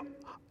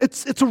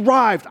 It's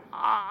arrived.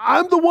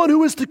 I'm the one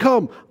who is to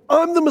come.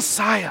 I'm the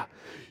Messiah.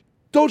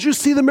 Don't you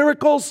see the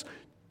miracles?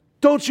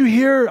 Don't you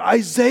hear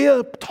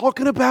Isaiah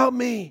talking about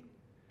me?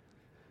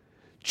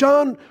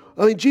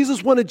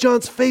 Jesus wanted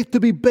John's faith to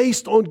be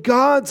based on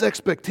God's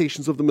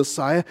expectations of the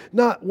Messiah,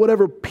 not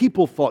whatever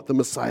people thought the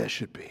Messiah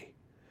should be.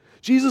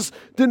 Jesus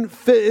didn't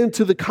fit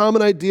into the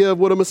common idea of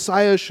what a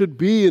Messiah should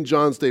be in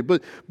John's day,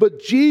 but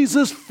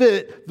Jesus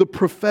fit the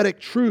prophetic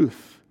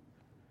truth.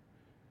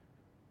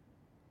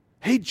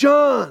 Hey,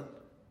 John,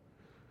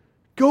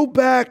 go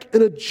back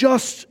and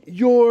adjust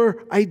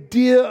your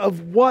idea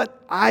of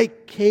what I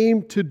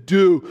came to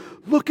do.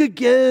 Look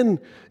again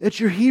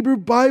at your Hebrew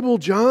Bible,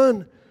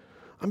 John.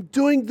 I'm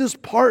doing this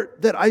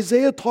part that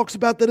Isaiah talks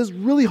about that is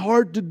really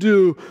hard to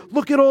do.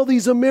 Look at all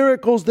these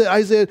miracles that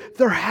Isaiah,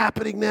 they're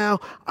happening now.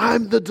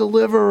 I'm the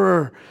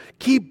deliverer.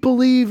 Keep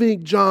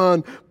believing,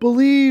 John.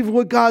 Believe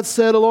what God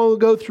said long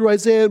ago through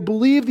Isaiah.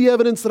 Believe the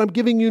evidence that I'm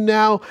giving you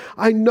now.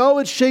 I know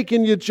it's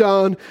shaking you,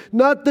 John.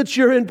 Not that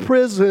you're in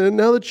prison,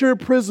 now that you're in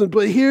prison,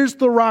 but here's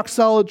the rock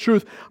solid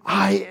truth.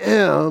 I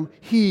am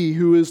he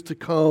who is to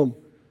come.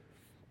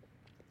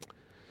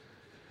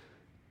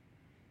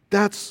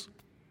 That's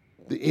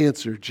the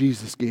answer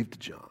Jesus gave to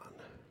John.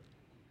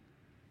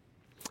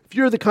 If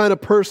you're the kind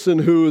of person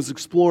who is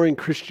exploring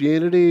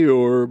Christianity,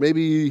 or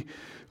maybe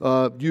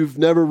you've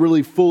never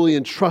really fully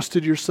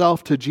entrusted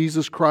yourself to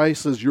Jesus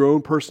Christ as your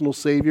own personal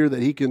Savior,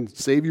 that He can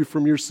save you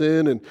from your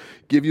sin and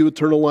give you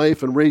eternal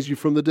life and raise you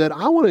from the dead,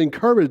 I want to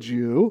encourage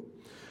you,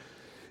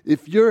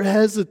 if you're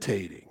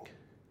hesitating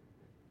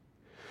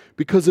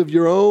because of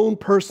your own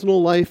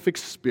personal life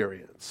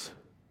experience,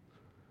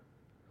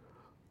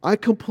 I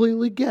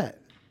completely get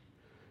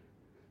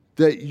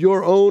that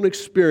your own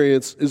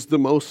experience is the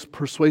most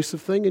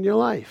persuasive thing in your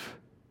life.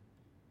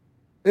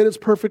 And it's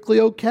perfectly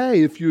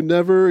okay if you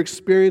never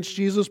experienced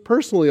Jesus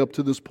personally up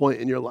to this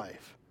point in your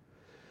life.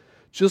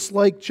 Just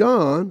like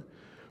John,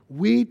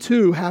 we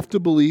too have to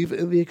believe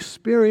in the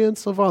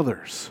experience of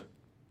others.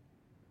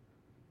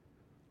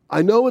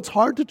 I know it's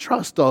hard to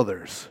trust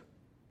others.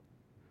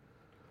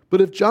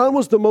 But if John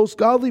was the most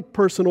godly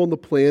person on the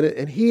planet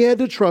and he had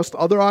to trust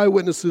other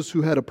eyewitnesses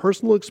who had a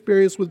personal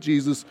experience with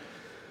Jesus,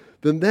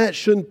 then that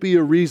shouldn't be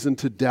a reason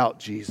to doubt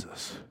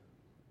Jesus.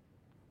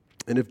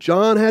 And if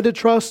John had to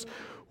trust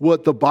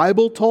what the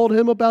Bible told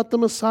him about the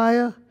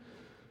Messiah,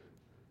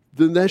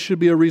 then that shouldn't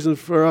be a reason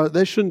for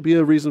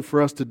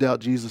us to doubt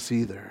Jesus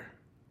either.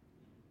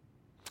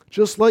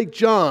 Just like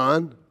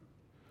John,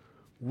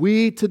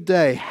 we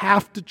today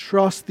have to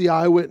trust the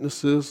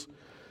eyewitnesses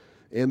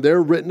and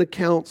their written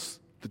accounts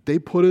that they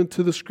put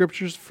into the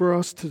scriptures for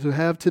us to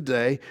have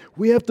today.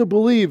 We have to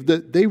believe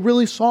that they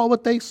really saw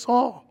what they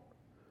saw.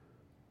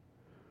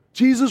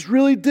 Jesus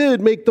really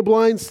did make the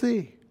blind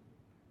see.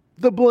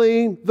 The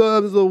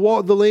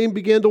lame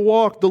began to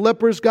walk. The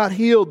lepers got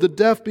healed. The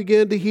deaf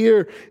began to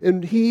hear.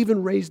 And He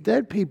even raised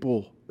dead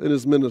people in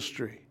His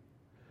ministry.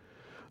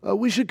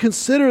 We should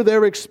consider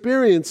their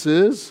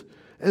experiences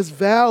as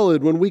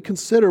valid when we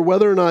consider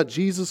whether or not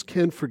Jesus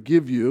can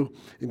forgive you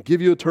and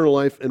give you eternal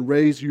life and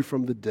raise you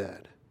from the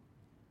dead.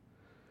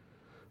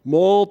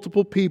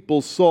 Multiple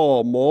people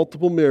saw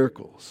multiple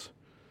miracles.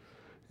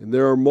 And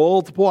there are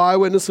multiple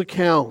eyewitness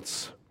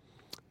accounts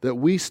that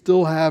we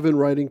still have in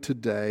writing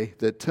today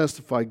that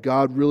testify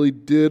God really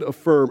did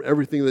affirm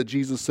everything that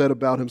Jesus said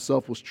about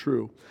Himself was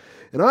true.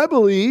 And I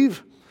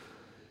believe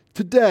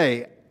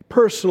today,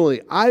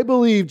 personally, I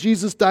believe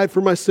Jesus died for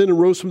my sin and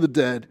rose from the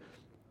dead,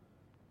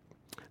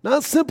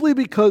 not simply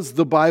because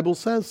the Bible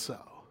says so.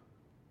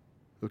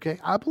 Okay?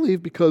 I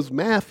believe because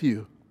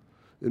Matthew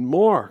and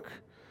Mark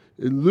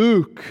and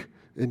Luke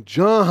and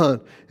John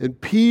and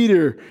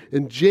Peter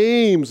and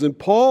James and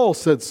Paul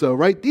said so,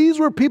 right? These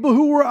were people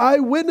who were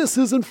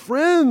eyewitnesses and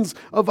friends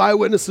of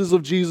eyewitnesses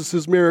of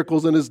Jesus'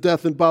 miracles and His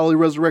death and bodily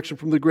resurrection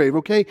from the grave,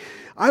 okay?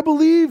 I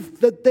believe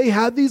that they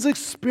had these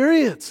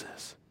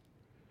experiences.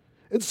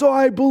 And so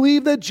I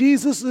believe that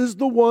Jesus is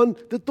the one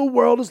that the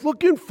world is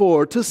looking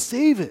for to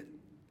save it.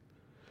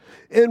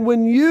 And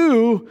when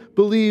you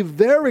believe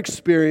their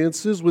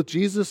experiences with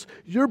Jesus,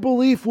 your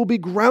belief will be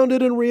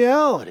grounded in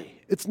reality.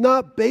 It's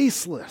not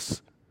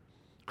baseless.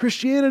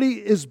 Christianity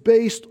is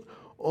based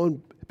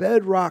on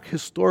bedrock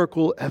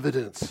historical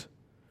evidence.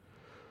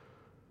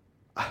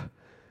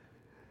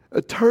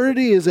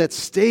 Eternity is at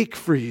stake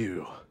for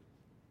you,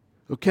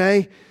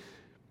 okay?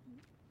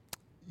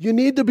 You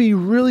need to be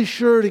really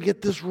sure to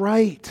get this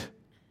right.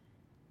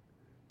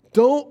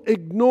 Don't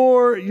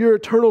ignore your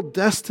eternal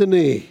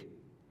destiny.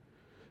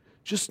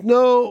 Just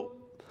know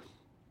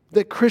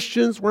that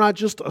Christians, we're not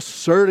just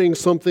asserting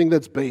something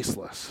that's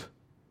baseless,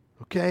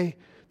 okay?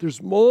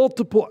 There's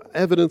multiple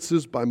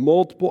evidences by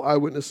multiple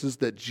eyewitnesses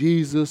that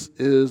Jesus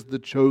is the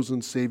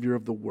chosen Savior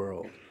of the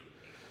world.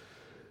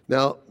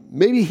 Now,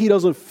 maybe he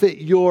doesn't fit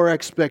your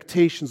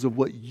expectations of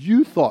what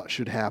you thought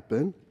should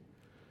happen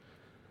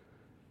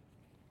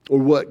or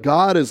what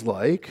God is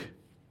like.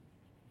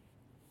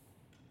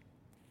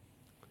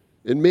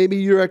 And maybe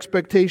your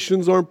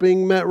expectations aren't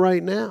being met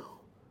right now.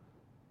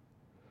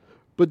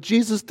 But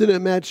Jesus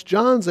didn't match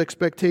John's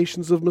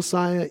expectations of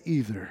Messiah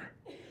either.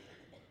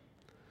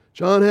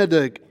 John had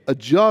to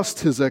adjust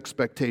his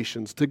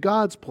expectations to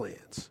God's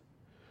plans.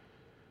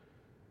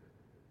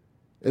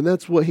 And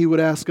that's what he would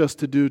ask us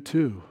to do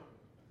too.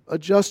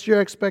 Adjust your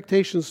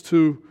expectations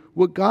to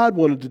what God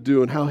wanted to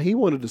do and how he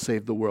wanted to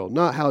save the world,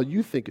 not how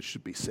you think it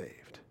should be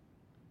saved.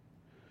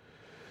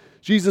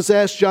 Jesus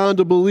asked John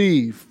to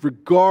believe,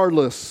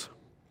 regardless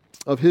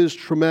of his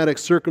traumatic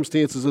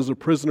circumstances as a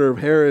prisoner of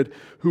Herod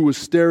who was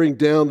staring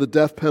down the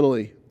death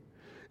penalty.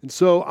 And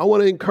so I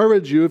want to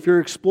encourage you, if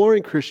you're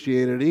exploring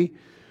Christianity,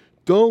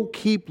 don't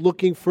keep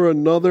looking for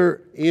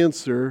another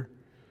answer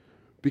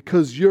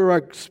because your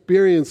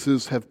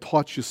experiences have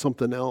taught you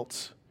something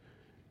else.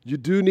 You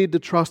do need to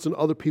trust in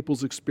other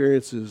people's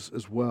experiences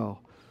as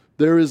well.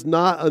 There is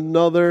not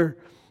another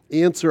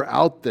answer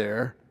out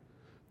there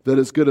that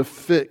is going to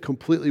fit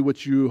completely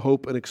what you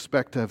hope and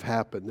expect to have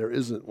happen. There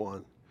isn't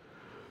one.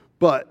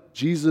 But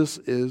Jesus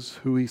is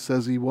who he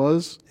says he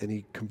was, and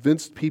he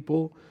convinced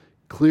people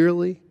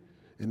clearly,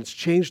 and it's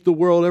changed the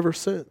world ever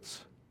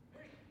since.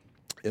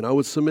 And I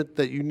would submit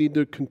that you need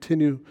to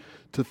continue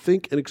to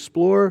think and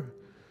explore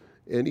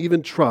and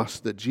even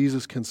trust that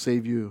Jesus can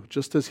save you,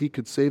 just as he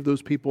could save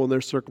those people in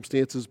their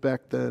circumstances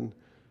back then.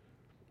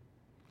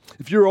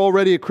 If you're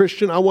already a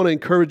Christian, I want to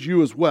encourage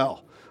you as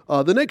well.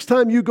 The next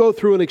time you go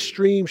through an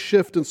extreme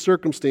shift in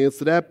circumstance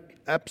that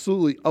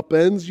absolutely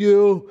upends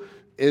you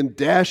and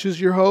dashes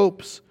your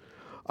hopes,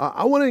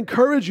 I want to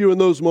encourage you in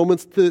those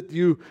moments that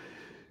you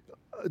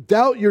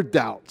doubt your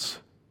doubts.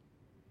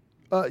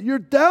 Your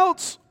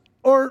doubts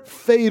aren't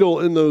fatal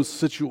in those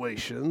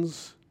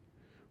situations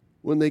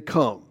when they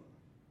come.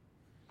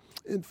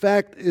 In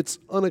fact, it's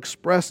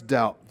unexpressed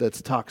doubt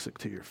that's toxic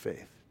to your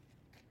faith.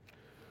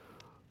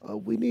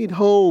 We need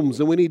homes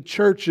and we need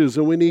churches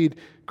and we need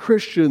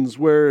Christians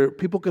where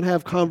people can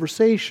have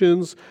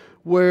conversations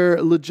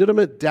where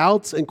legitimate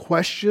doubts and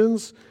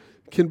questions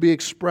can be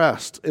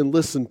expressed and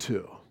listened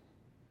to.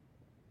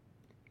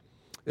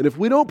 And if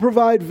we don't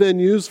provide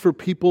venues for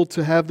people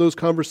to have those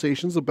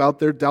conversations about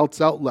their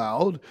doubts out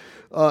loud,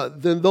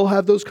 then they'll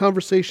have those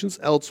conversations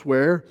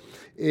elsewhere,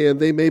 and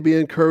they may be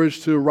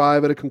encouraged to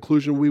arrive at a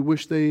conclusion we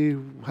wish they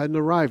hadn't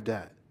arrived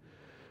at.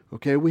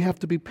 Okay, we have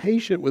to be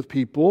patient with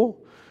people.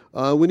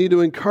 We need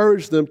to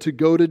encourage them to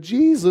go to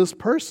Jesus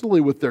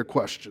personally with their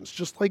questions,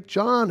 just like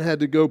John had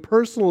to go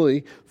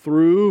personally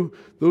through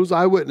those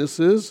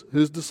eyewitnesses,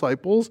 his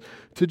disciples,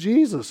 to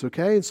Jesus,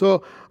 okay? And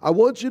so I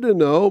want you to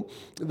know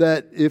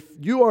that if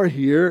you are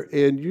here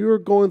and you're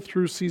going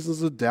through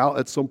seasons of doubt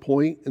at some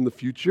point in the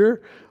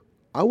future,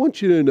 I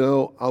want you to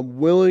know I'm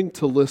willing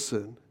to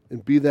listen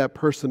and be that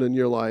person in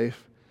your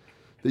life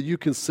that you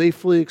can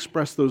safely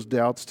express those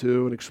doubts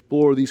to and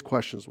explore these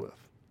questions with.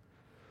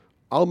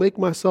 I'll make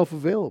myself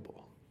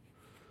available.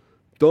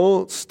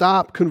 Don't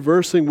stop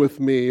conversing with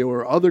me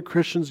or other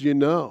Christians you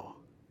know.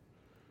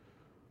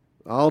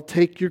 I'll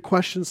take your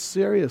questions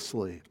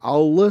seriously.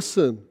 I'll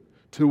listen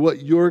to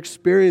what your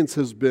experience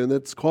has been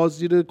that's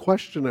caused you to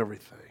question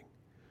everything.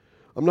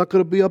 I'm not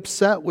going to be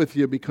upset with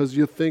you because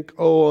you think,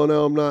 oh,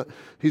 no, I'm not.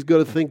 He's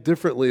going to think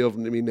differently of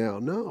me now.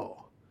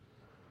 No.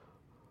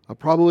 I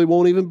probably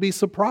won't even be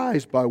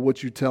surprised by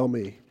what you tell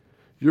me.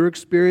 Your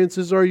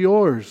experiences are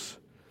yours.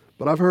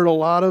 But I've heard a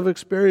lot of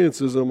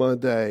experiences in my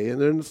day, and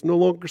then it's no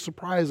longer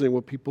surprising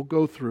what people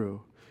go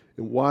through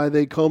and why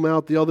they come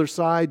out the other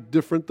side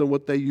different than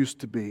what they used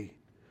to be.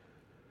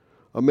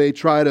 I may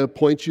try to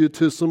point you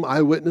to some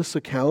eyewitness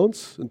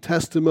accounts and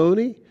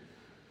testimony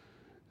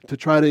to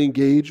try to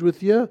engage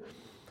with you,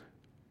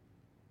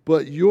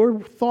 but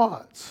your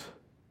thoughts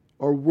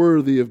are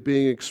worthy of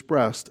being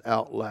expressed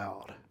out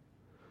loud.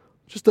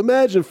 Just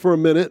imagine for a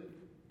minute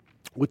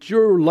what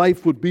your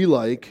life would be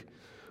like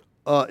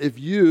if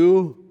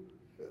you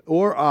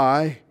or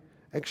I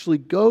actually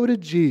go to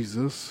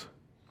Jesus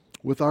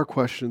with our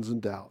questions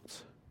and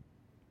doubts.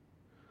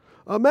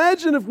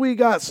 Imagine if we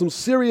got some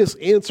serious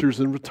answers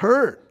in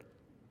return.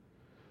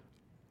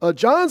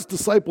 John's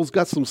disciples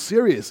got some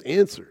serious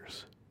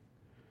answers.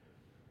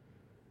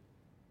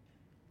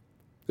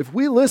 If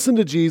we listen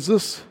to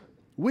Jesus,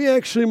 we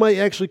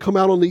might come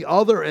out on the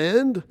other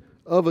end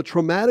of a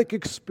traumatic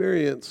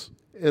experience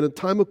and a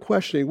time of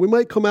questioning. We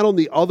might come out on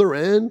the other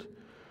end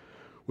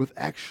with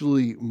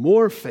actually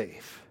more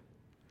faith,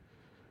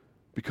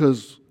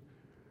 because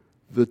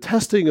the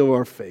testing of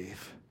our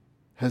faith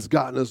has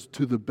gotten us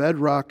to the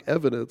bedrock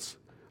evidence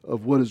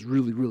of what is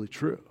really, really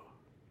true.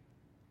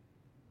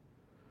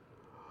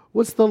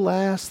 What's the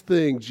last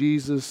thing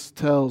Jesus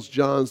tells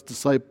John's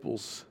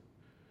disciples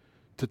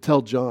to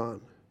tell John?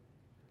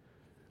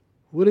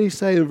 What did he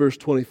say in verse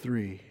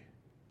 23?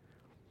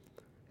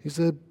 He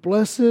said,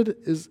 "Blessed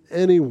is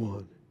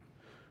anyone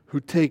who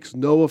takes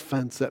no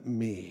offense at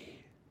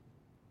me."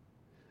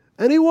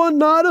 Anyone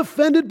not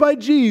offended by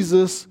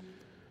Jesus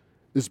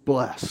is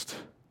blessed.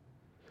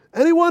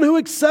 Anyone who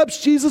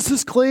accepts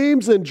Jesus'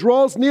 claims and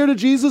draws near to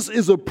Jesus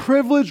is a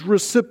privileged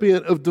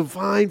recipient of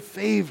divine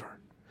favor.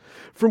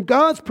 From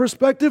God's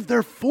perspective,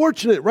 they're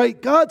fortunate,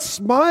 right? God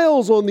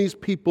smiles on these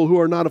people who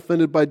are not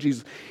offended by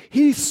Jesus.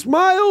 He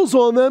smiles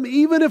on them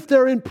even if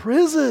they're in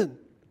prison.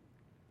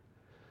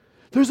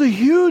 There's a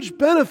huge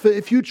benefit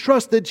if you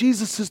trust that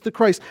Jesus is the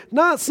Christ,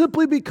 not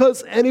simply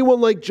because anyone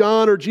like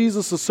John or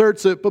Jesus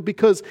asserts it, but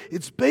because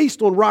it's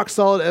based on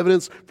rock-solid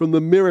evidence from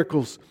the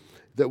miracles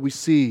that we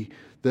see,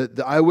 that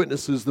the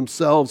eyewitnesses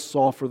themselves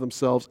saw for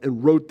themselves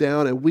and wrote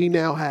down, and we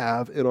now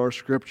have in our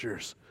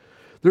scriptures.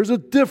 There's a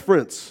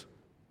difference.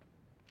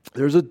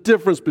 There's a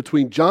difference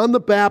between John the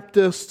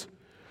Baptist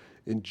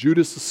and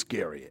Judas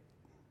Iscariot.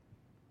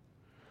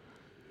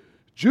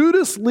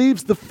 Judas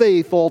leaves the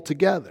faith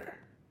altogether.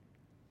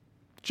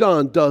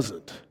 John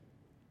doesn't.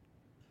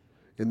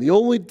 And the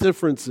only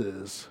difference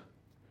is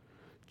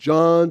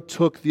John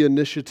took the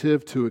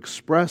initiative to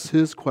express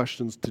his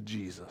questions to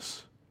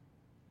Jesus.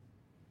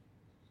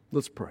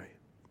 Let's pray.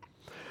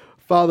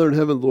 Father in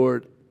heaven,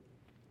 Lord,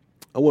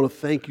 I want to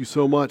thank you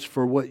so much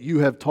for what you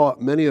have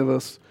taught many of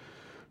us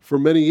for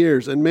many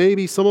years. And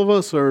maybe some of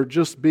us are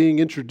just being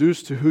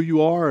introduced to who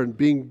you are and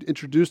being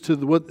introduced to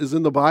what is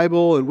in the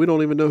Bible, and we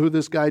don't even know who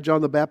this guy John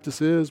the Baptist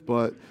is,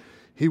 but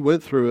he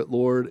went through it,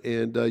 Lord,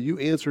 and you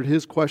answered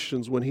his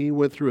questions when he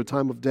went through a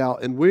time of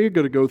doubt. And we're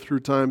going to go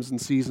through times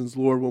and seasons,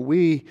 Lord, when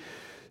we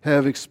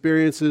have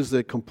experiences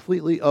that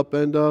completely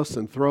upend us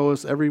and throw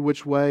us every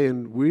which way,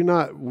 and we're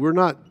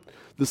not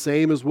the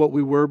same as what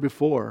we were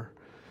before.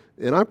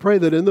 And I pray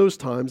that in those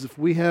times, if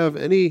we have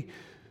any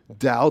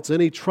doubts,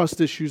 any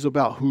trust issues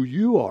about who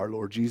you are,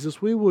 Lord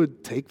Jesus, we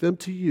would take them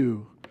to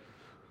you.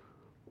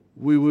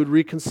 We would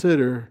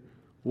reconsider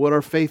what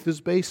our faith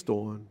is based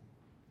on.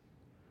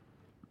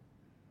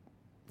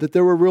 That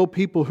there were real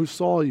people who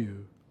saw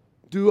you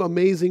do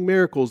amazing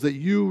miracles, that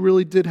you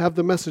really did have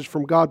the message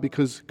from God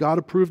because God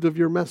approved of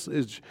your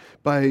message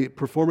by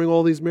performing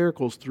all these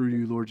miracles through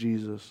you, Lord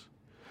Jesus.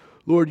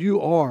 Lord,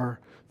 you are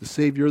the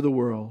Savior of the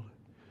world.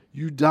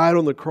 You died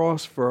on the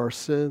cross for our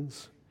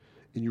sins,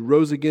 and you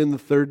rose again the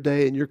third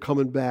day, and you're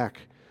coming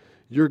back.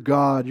 You're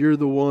God. You're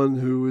the one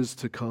who is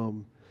to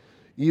come.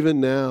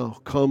 Even now,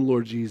 come,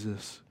 Lord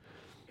Jesus.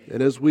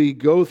 And as we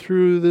go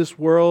through this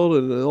world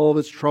and all of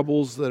its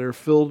troubles that are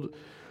filled,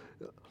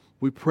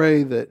 we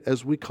pray that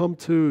as we come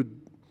to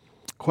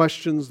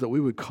questions, that we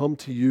would come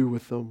to you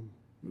with them.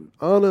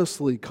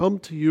 Honestly, come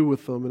to you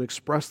with them and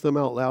express them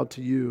out loud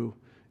to you.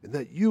 And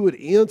that you would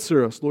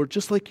answer us, Lord,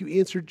 just like you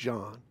answered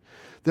John.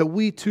 That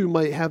we too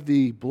might have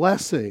the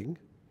blessing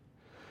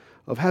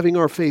of having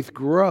our faith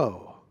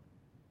grow.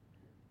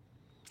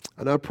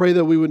 And I pray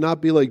that we would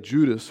not be like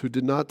Judas, who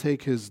did not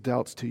take his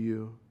doubts to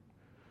you.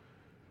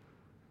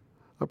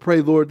 I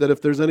pray, Lord, that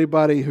if there's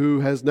anybody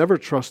who has never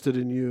trusted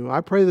in you, I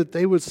pray that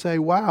they would say,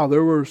 wow,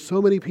 there were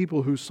so many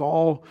people who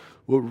saw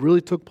what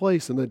really took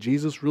place and that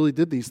Jesus really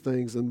did these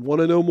things and want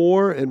to know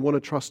more and want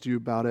to trust you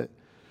about it.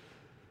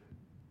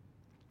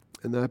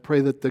 And I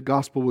pray that the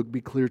gospel would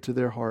be clear to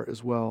their heart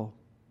as well.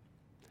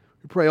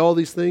 We pray all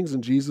these things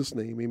in Jesus'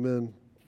 name. Amen.